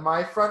feel it.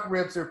 My front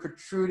ribs are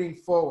protruding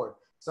forward.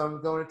 So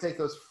I'm going to take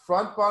those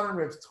front bottom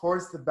ribs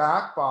towards the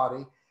back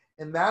body,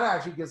 and that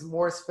actually gives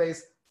more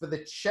space for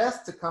the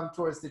chest to come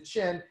towards the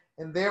chin,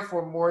 and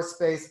therefore more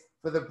space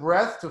for the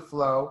breath to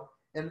flow.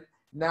 And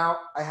now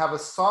I have a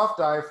soft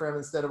diaphragm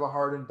instead of a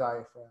hardened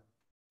diaphragm.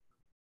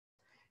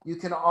 You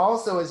can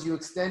also, as you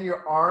extend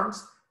your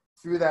arms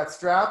through that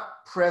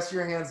strap, press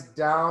your hands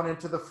down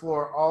into the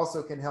floor,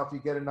 also can help you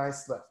get a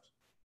nice lift.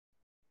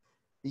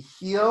 The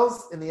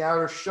heels and the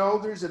outer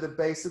shoulders are the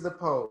base of the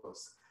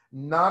pose.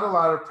 Not a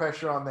lot of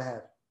pressure on the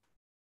head.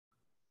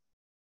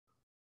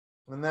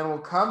 And then we'll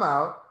come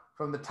out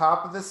from the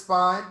top of the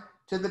spine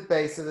to the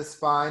base of the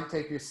spine.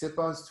 Take your sit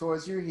bones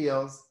towards your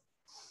heels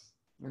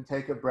and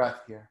take a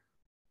breath here.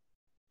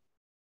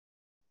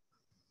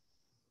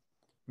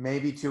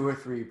 Maybe 2 or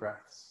 3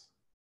 breaths.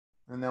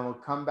 And then we'll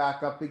come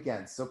back up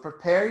again. So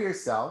prepare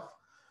yourself.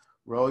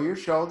 Roll your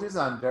shoulders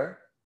under.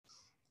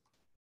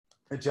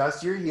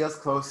 Adjust your heels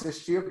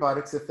closest to your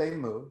buttocks if they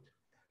moved.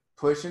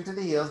 Push into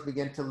the heels,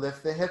 begin to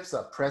lift the hips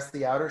up. Press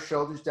the outer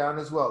shoulders down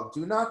as well.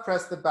 Do not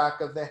press the back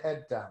of the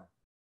head down.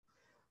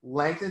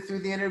 Lengthen through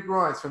the inner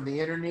groins from the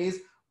inner knees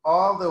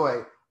all the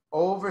way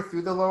over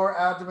through the lower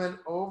abdomen,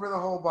 over the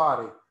whole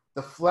body.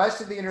 The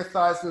flesh of the inner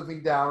thighs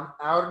moving down,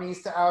 outer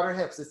knees to outer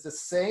hips. It's the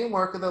same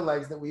work of the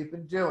legs that we've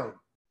been doing.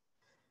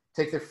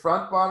 Take the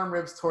front bottom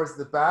ribs towards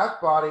the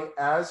back body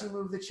as you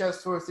move the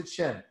chest towards the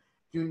chin.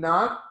 Do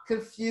not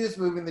confuse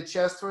moving the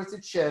chest towards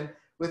the chin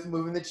with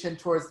moving the chin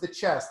towards the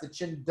chest. The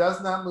chin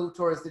does not move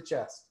towards the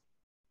chest.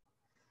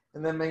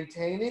 And then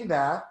maintaining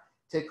that,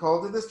 take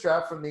hold of the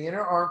strap from the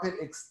inner armpit,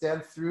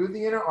 extend through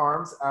the inner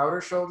arms, outer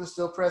shoulders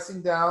still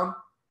pressing down,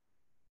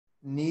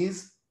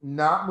 knees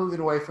not moving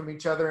away from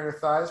each other, inner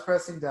thighs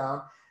pressing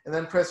down, and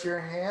then press your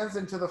hands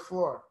into the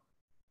floor.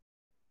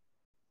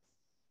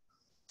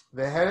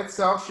 The head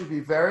itself should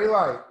be very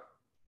light.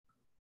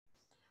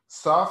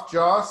 Soft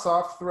jaw,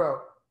 soft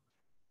throat.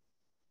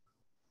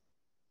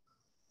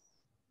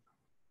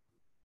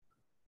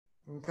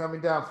 And coming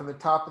down from the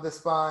top of the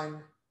spine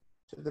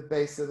to the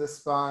base of the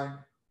spine,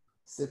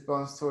 sit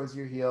bones towards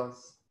your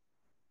heels.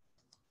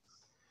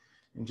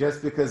 And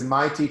just because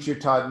my teacher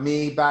taught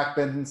me back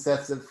bends in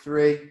sets of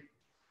 3,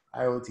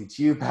 I will teach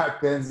you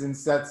back bends in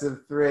sets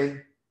of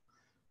 3.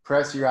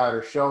 Press your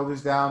outer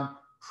shoulders down,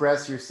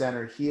 press your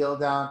center heel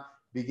down,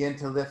 begin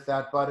to lift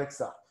that buttocks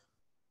up.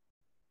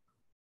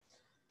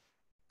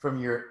 From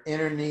your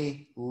inner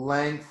knee,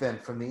 lengthen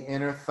from the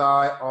inner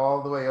thigh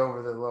all the way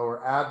over the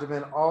lower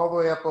abdomen, all the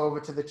way up over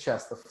to the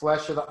chest. The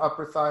flesh of the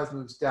upper thighs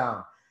moves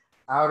down.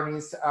 Outer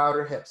knees to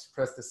outer hips.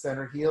 Press the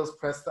center heels,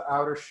 press the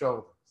outer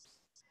shoulders.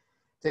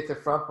 Take the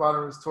front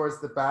bottoms towards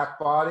the back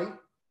body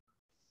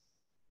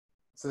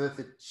so that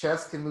the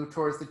chest can move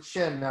towards the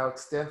chin. Now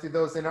extend through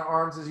those inner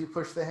arms as you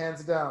push the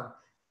hands down.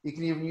 You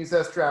can even use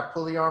that strap.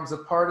 Pull the arms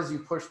apart as you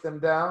push them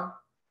down.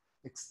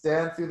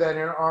 Extend through that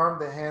inner arm,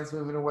 the hands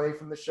moving away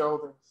from the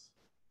shoulders.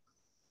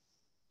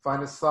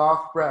 Find a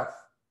soft breath.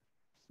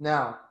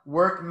 Now,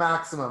 work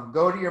maximum.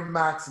 Go to your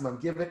maximum.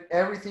 Give it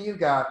everything you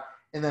got,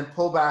 and then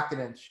pull back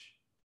 1 inch.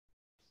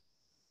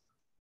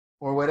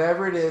 Or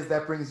whatever it is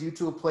that brings you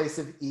to a place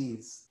of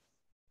ease.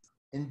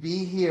 And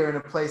be here in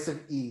a place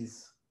of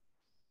ease.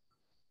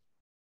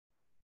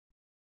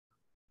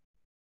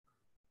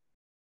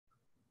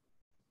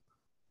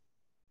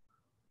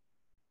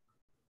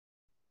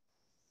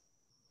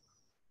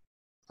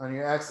 On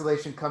your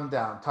exhalation, come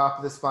down. Top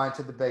of the spine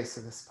to the base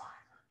of the spine.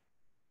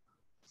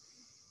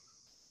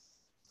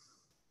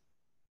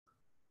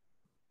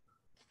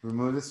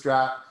 Remove the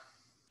strap.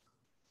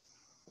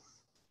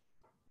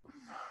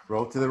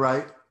 Roll to the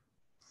right.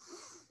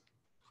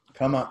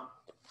 Come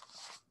up.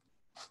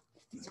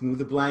 Let's move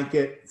the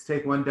blanket. Let's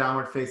take one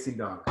downward facing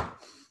dog.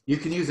 You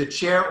can use a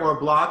chair or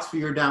blocks for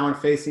your downward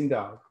facing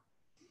dog.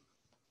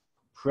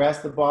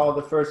 Press the ball of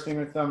the first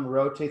finger and thumb.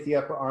 Rotate the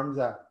upper arms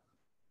out.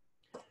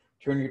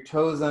 Turn your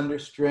toes under.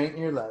 Straighten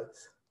your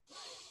legs.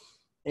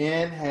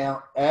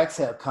 Inhale.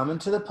 Exhale. Come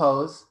into the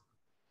pose.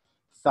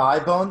 Thigh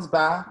bones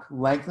back,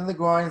 lengthen the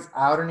groins,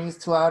 outer knees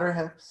to outer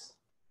hips.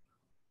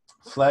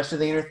 Flesh of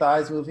the inner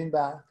thighs moving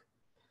back.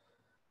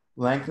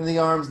 Lengthen the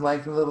arms,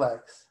 lengthen the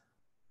legs.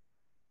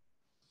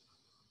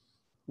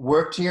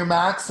 Work to your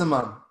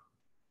maximum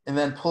and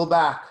then pull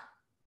back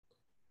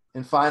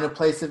and find a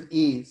place of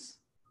ease.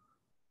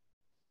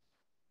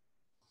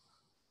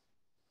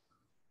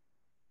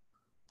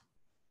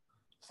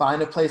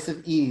 Find a place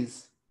of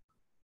ease.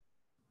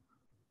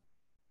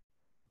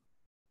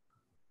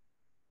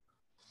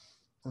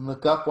 And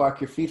look up,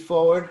 walk your feet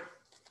forward.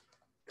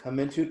 Come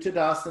into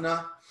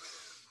Tadasana.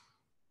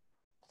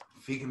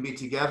 Feet can be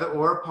together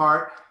or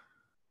apart.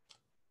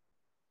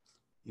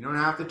 You don't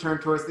have to turn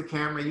towards the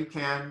camera. You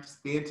can.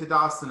 Just be in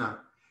Tadasana.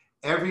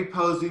 Every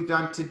pose we've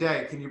done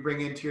today, can you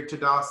bring into your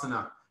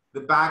Tadasana?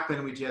 The back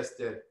bend we just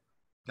did.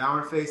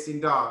 Downward facing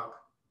dog.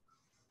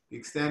 The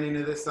extending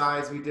to the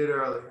sides we did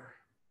earlier.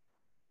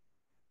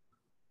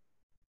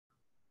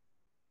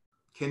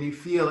 Can you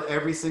feel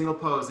every single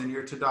pose in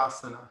your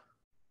Tadasana?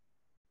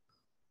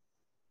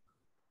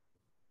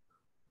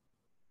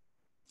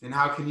 And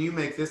how can you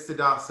make this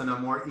Tadasana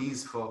more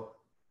easeful?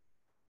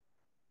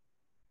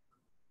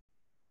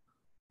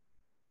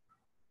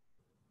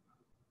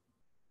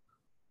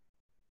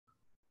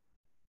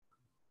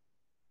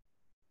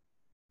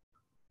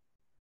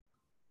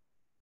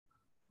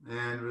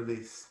 And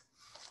release.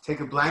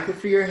 Take a blanket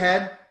for your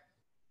head.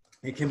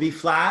 It can be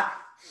flat.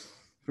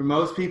 For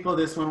most people,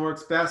 this one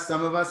works best.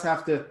 Some of us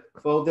have to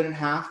fold it in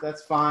half.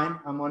 That's fine.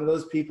 I'm one of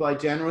those people. I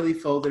generally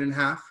fold it in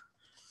half.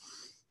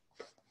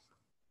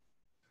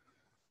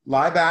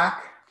 Lie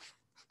back.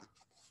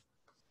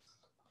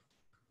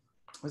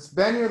 Let's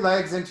bend your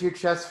legs into your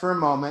chest for a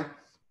moment.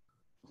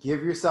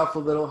 Give yourself a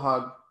little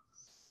hug.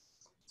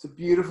 It's a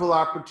beautiful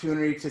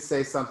opportunity to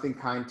say something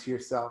kind to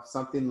yourself,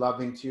 something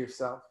loving to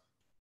yourself.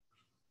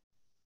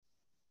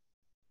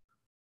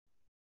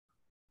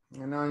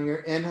 And on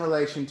your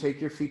inhalation,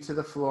 take your feet to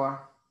the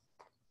floor.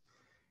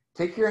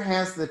 Take your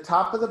hands to the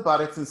top of the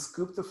buttocks and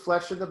scoop the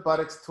flesh of the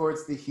buttocks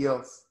towards the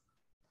heels.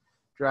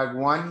 Drag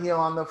one heel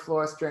on the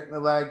floor, straighten the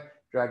leg.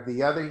 Drag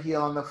the other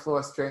heel on the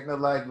floor, straighten the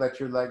leg. Let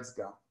your legs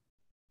go.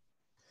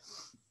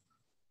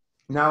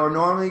 Now we're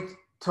normally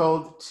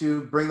told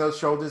to bring those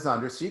shoulders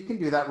under. So you can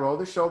do that. Roll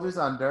the shoulders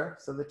under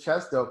so the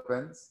chest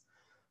opens.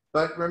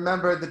 But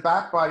remember, the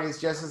back body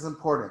is just as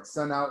important.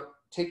 So now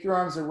take your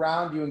arms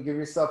around you and give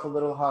yourself a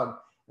little hug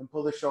and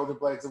pull the shoulder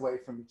blades away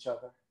from each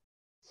other.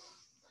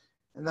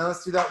 And then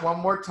let's do that one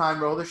more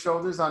time. Roll the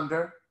shoulders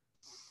under.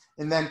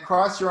 And then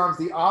cross your arms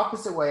the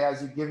opposite way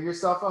as you give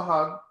yourself a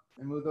hug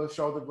and move those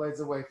shoulder blades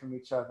away from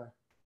each other.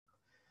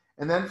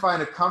 And then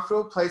find a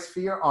comfortable place for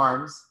your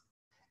arms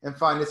and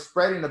find a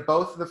spreading of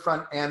both the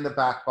front and the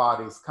back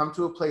bodies. Come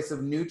to a place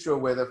of neutral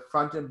where the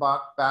front and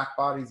back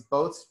bodies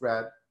both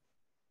spread,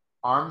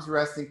 arms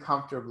resting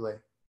comfortably.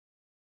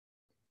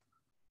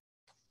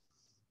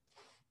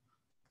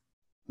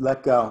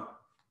 Let go.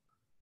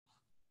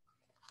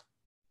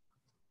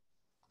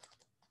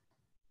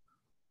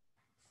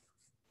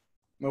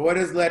 Well, what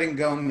does letting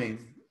go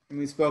mean? And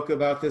we spoke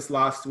about this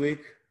last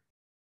week.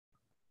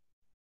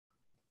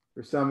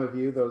 For some of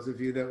you, those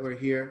of you that were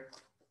here.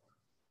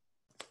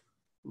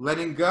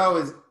 Letting go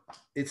is,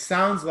 it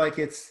sounds like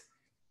it's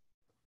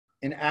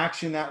an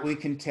action that we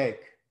can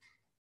take.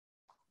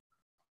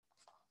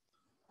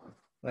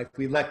 Like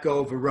we let go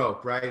of a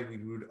rope, right? We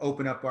would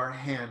open up our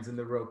hands and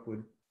the rope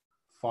would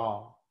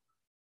fall.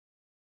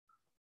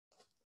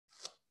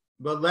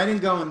 But letting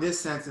go in this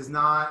sense is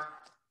not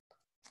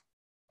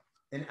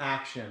an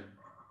action.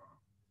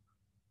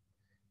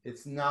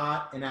 It's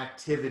not an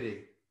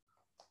activity.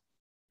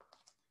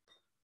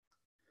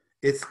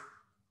 It's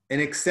an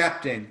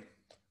accepting.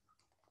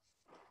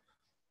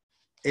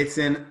 It's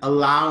an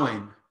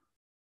allowing.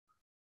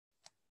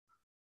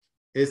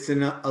 It's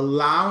an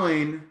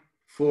allowing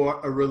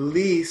for a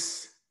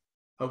release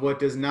of what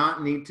does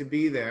not need to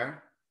be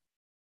there.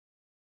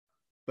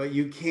 But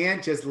you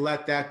can't just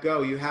let that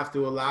go. You have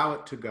to allow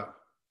it to go.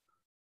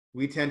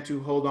 We tend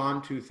to hold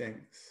on to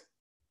things.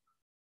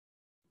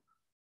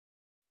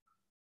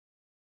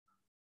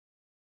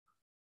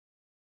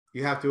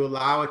 You have to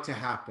allow it to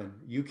happen.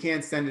 You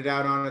can't send it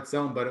out on its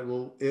own, but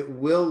it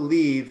will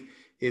leave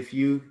if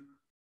you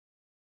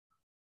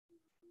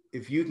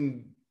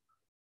can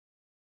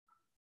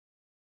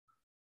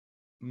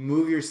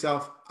move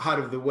yourself out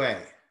of the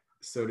way,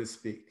 so to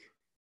speak.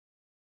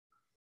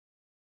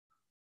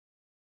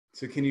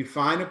 So can you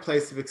find a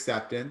place of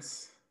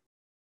acceptance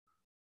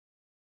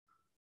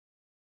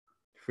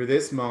for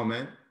this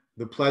moment,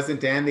 the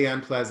pleasant and the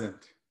unpleasant?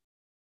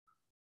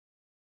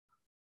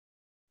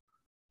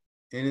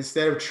 And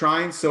instead of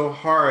trying so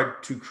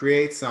hard to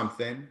create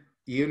something,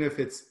 even if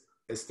it's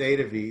a state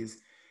of ease,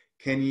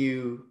 can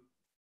you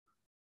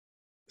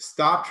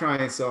stop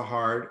trying so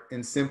hard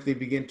and simply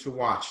begin to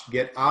watch,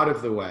 get out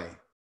of the way,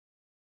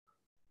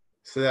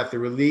 so that the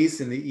release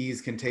and the ease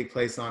can take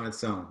place on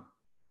its own?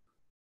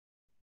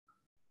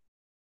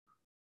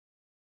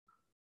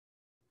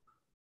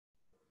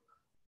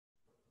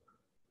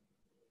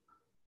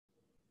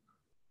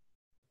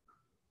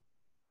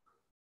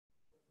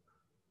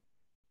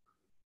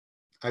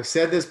 I've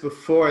said this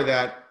before,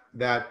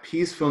 that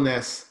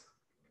peacefulness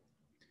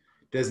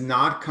does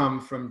not come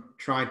from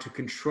trying to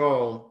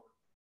control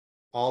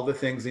all the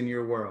things in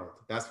your world.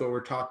 That's what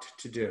we're taught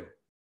to do.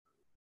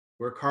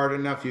 Work hard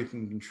enough, you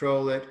can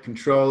control it,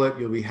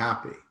 you'll be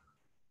happy.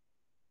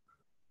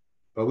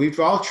 But we've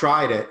all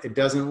tried it. It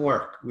doesn't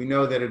work. We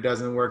know that it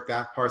doesn't work.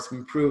 That part's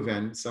been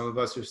proven. Some of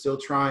us are still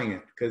trying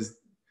it because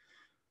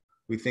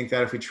we think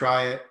that if we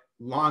try it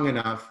long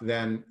enough,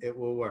 then it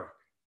will work.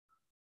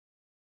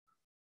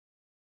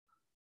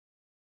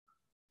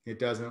 It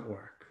doesn't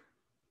work.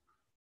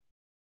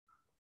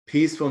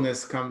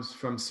 Peacefulness comes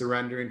from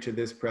surrendering to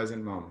this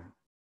present moment.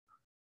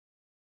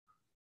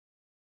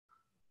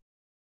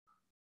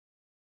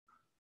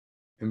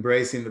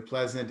 Embracing the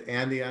pleasant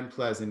and the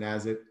unpleasant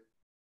as it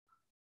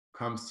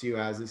comes to you,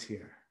 as is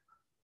here.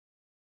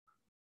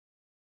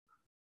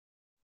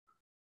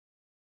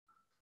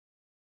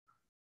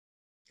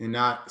 And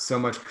not so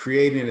much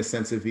creating a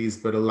sense of ease,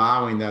 but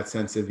allowing that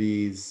sense of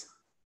ease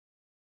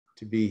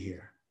to be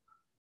here.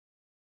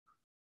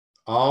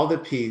 All the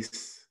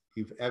peace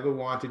you've ever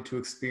wanted to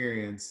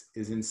experience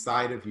is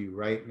inside of you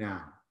right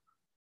now.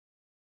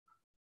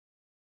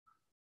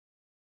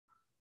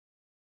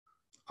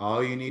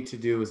 All you need to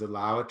do is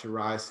allow it to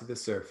rise to the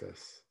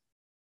surface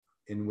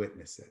and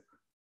witness it.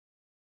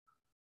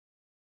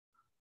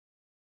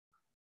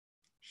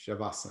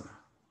 Shavasana.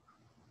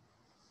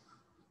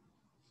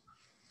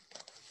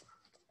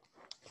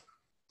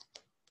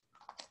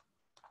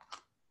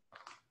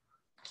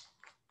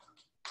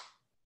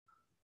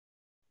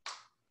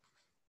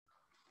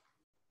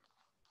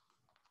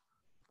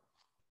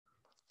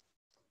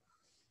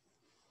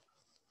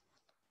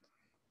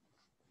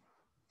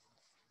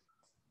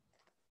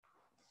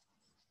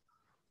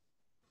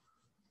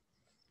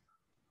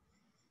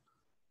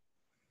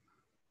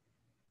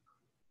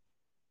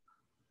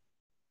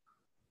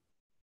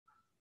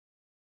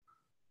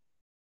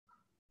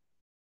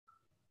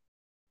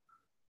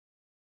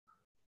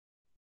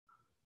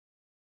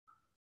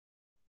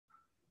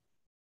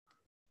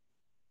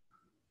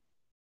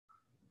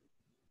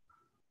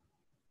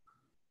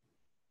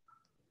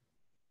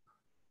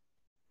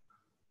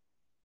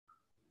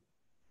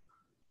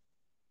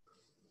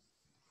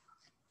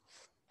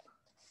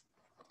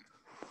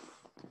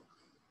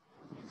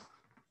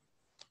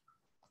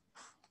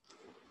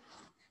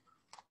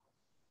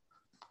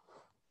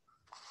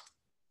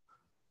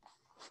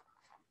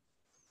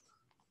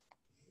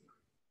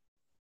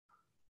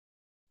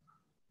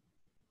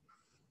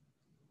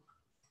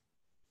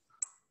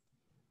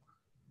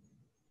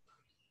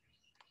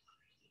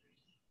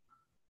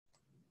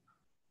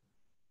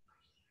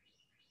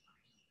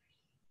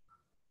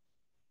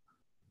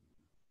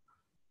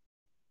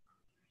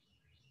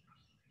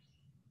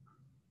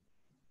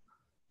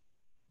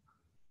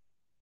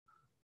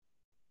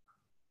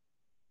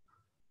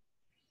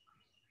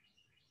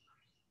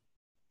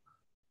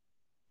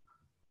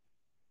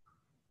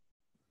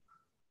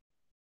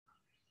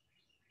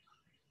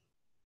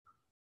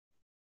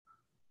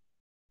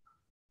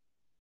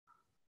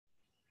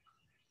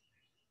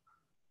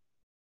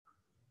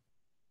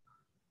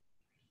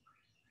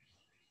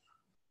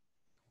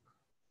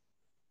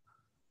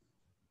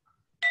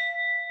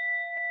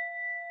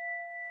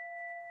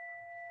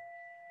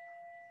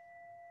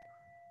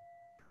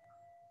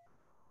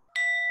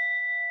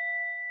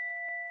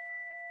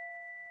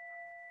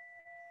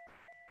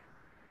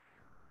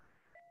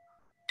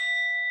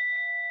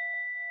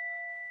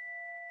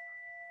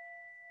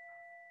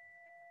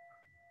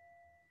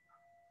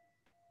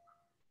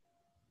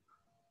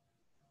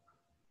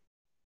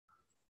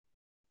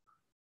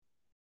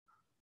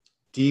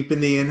 Deepen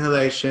the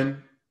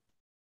inhalation,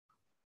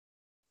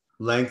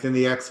 lengthen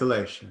the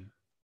exhalation.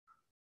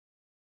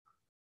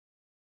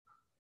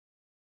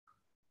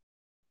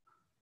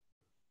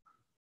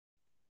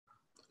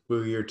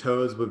 Wiggle your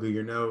toes, wiggle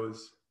your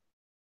nose.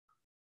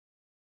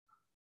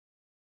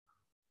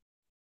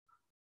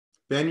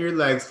 Bend your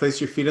legs, place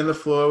your feet on the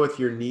floor with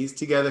your knees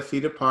together,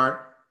 feet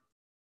apart.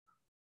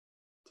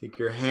 Take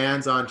your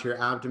hands onto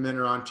your abdomen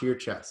or onto your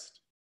chest.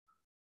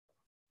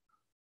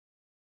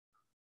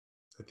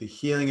 Let the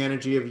healing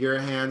energy of your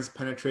hands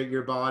penetrate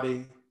your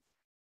body,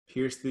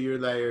 pierce through your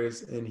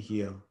layers, and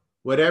heal.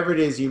 Whatever it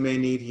is you may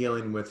need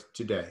healing with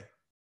today.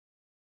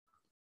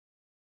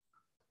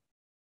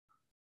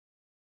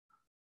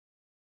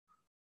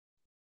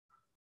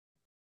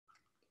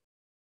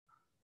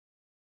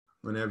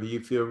 Whenever you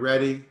feel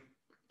ready,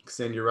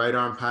 extend your right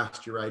arm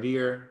past your right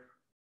ear.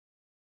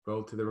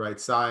 Roll to the right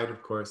side.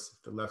 Of course,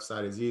 if the left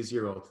side is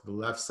easier, roll to the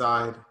left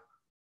side.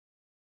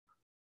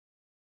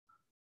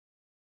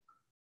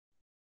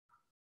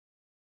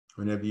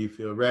 Whenever you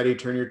feel ready,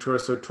 turn your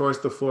torso towards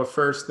the floor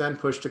first, then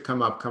push to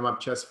come up. Come up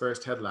chest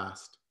first, head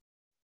last.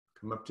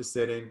 Come up to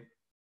sitting.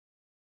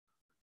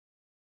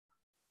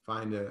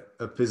 Find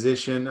a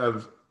position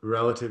of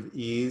relative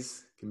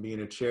ease. It can be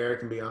in a chair, it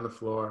can be on the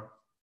floor,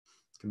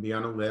 it can be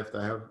on a lift.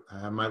 I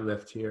have my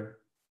lift here.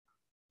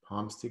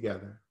 Palms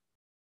together.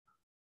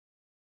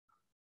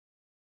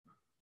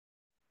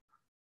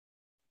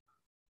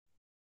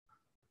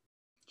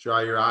 Draw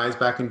your eyes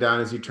back and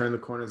down as you turn the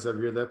corners of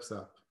your lips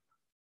up.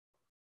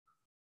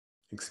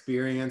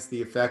 Experience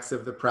the effects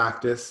of the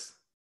practice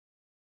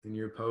in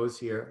your pose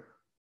here.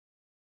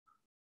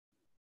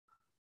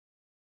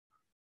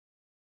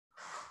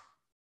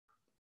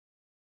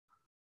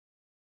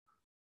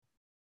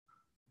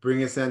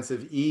 Bring a sense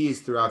of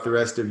ease throughout the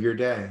rest of your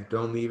day.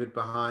 Don't leave it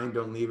behind.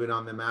 Don't leave it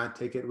on the mat.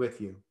 Take it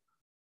with you.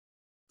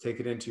 Take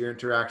it into your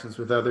interactions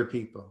with other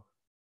people.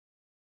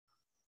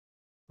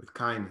 With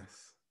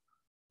kindness,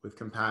 with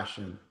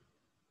compassion.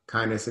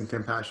 Kindness and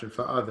compassion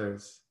for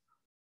others.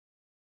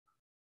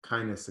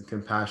 Kindness and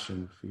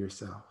compassion for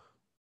yourself.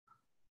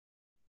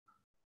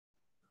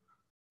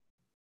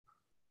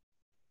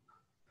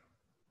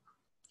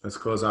 Let's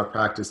close our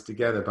practice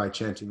together by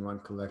chanting one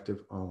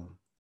collective Om.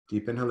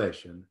 Deep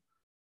inhalation.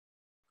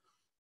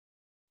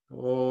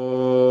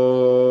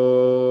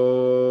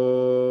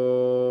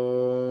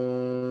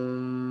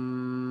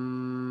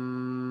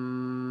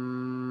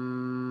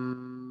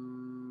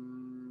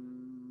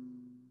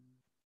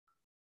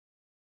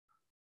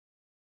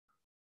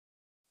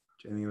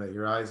 Gently let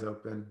your eyes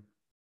open.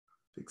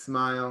 Big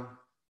smile.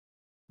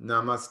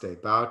 Namaste.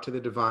 Bow to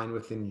the divine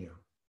within you.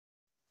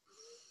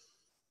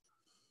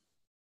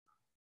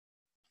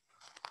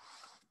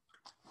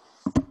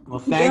 Well,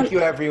 thank you,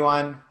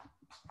 everyone.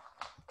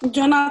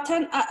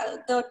 Jonathan,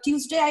 the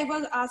Tuesday I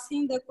was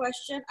asking the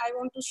question, I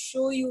want to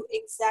show you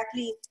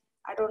exactly,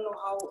 I don't know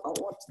how,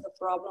 what's the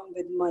problem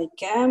with my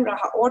camera,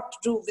 what to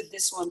do with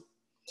this one.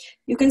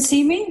 You can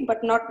see me,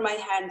 but not my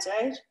hands,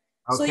 right?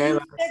 Okay, so you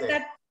said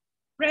that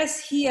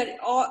press here,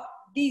 or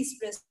these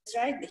press,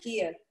 right?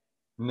 Here.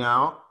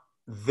 No,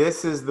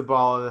 this is the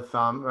ball of the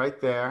thumb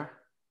right there.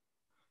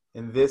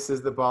 And this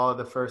is the ball of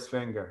the first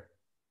finger.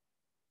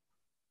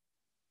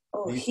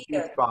 Oh, these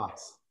here. 2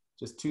 spots.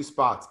 Just 2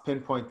 spots.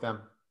 Pinpoint them.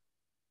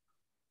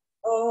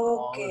 Okay.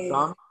 Ball of the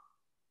thumb,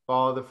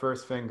 ball of the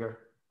first finger.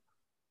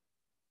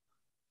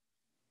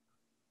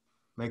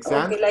 Make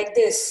sense? Okay, like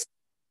this.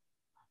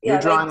 You're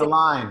drawing like a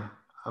line.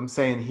 I'm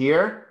saying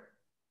here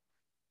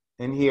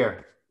and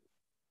here.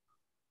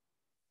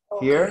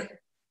 Okay. Here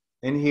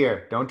and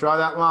here. Don't draw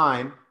that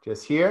line.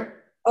 Just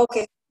here.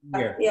 Okay.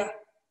 Here. Yeah.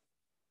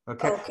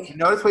 Okay.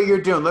 Notice what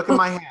you're doing. Look at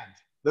my hand.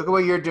 Look at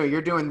what you're doing.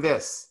 You're doing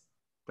this.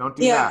 Don't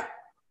do that.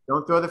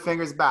 Don't throw the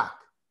fingers back.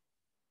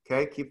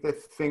 Okay? Keep the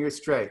fingers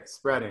straight,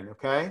 spreading,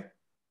 okay?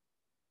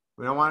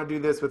 We don't want to do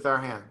this with our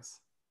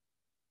hands.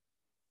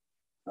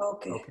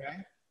 Okay.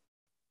 Okay?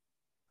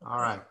 All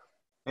right.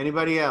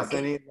 Anybody else?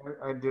 Did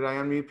I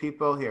unmute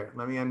people? Here,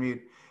 let me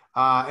unmute.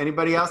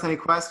 Anybody else? Any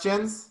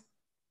questions?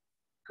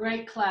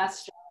 Great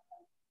class,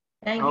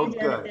 Jonathan. Thank you,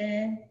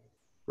 Jonathan.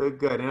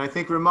 Good. And I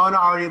think Ramona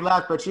already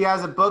left, but she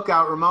has a book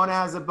out. Ramona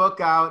has a book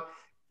out.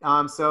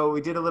 So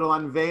we did a little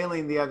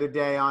unveiling the other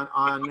day on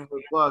her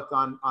book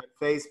on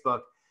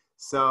Facebook.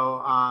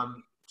 So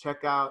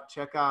check out,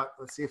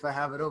 let's see if I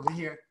have it over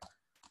here.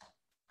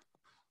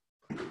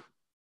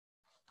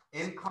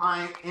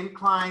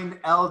 Inclined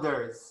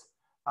Elders,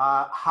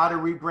 How to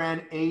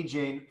Rebrand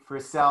Aging for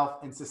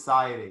Self and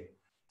Society.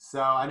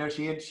 So I know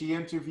she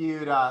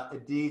interviewed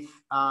Edith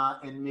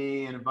and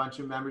me and a bunch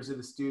of members of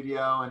the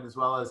studio, and as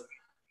well as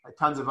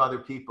tons of other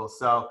people.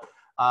 So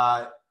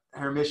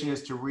her mission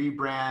is to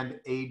rebrand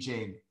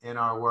aging in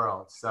our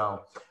world.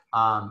 So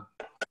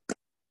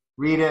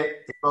read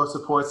it. It both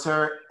supports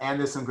her, and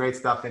there's some great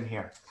stuff in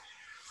here.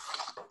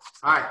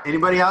 All right.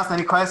 Anybody else?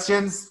 Any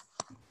questions?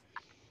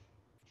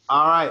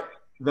 All right.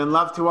 Then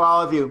love to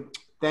all of you.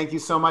 Thank you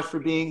so much for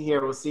being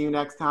here. We'll see you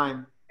next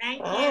time. Thank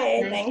you.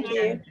 Bye. Thank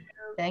you.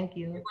 Thank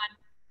you.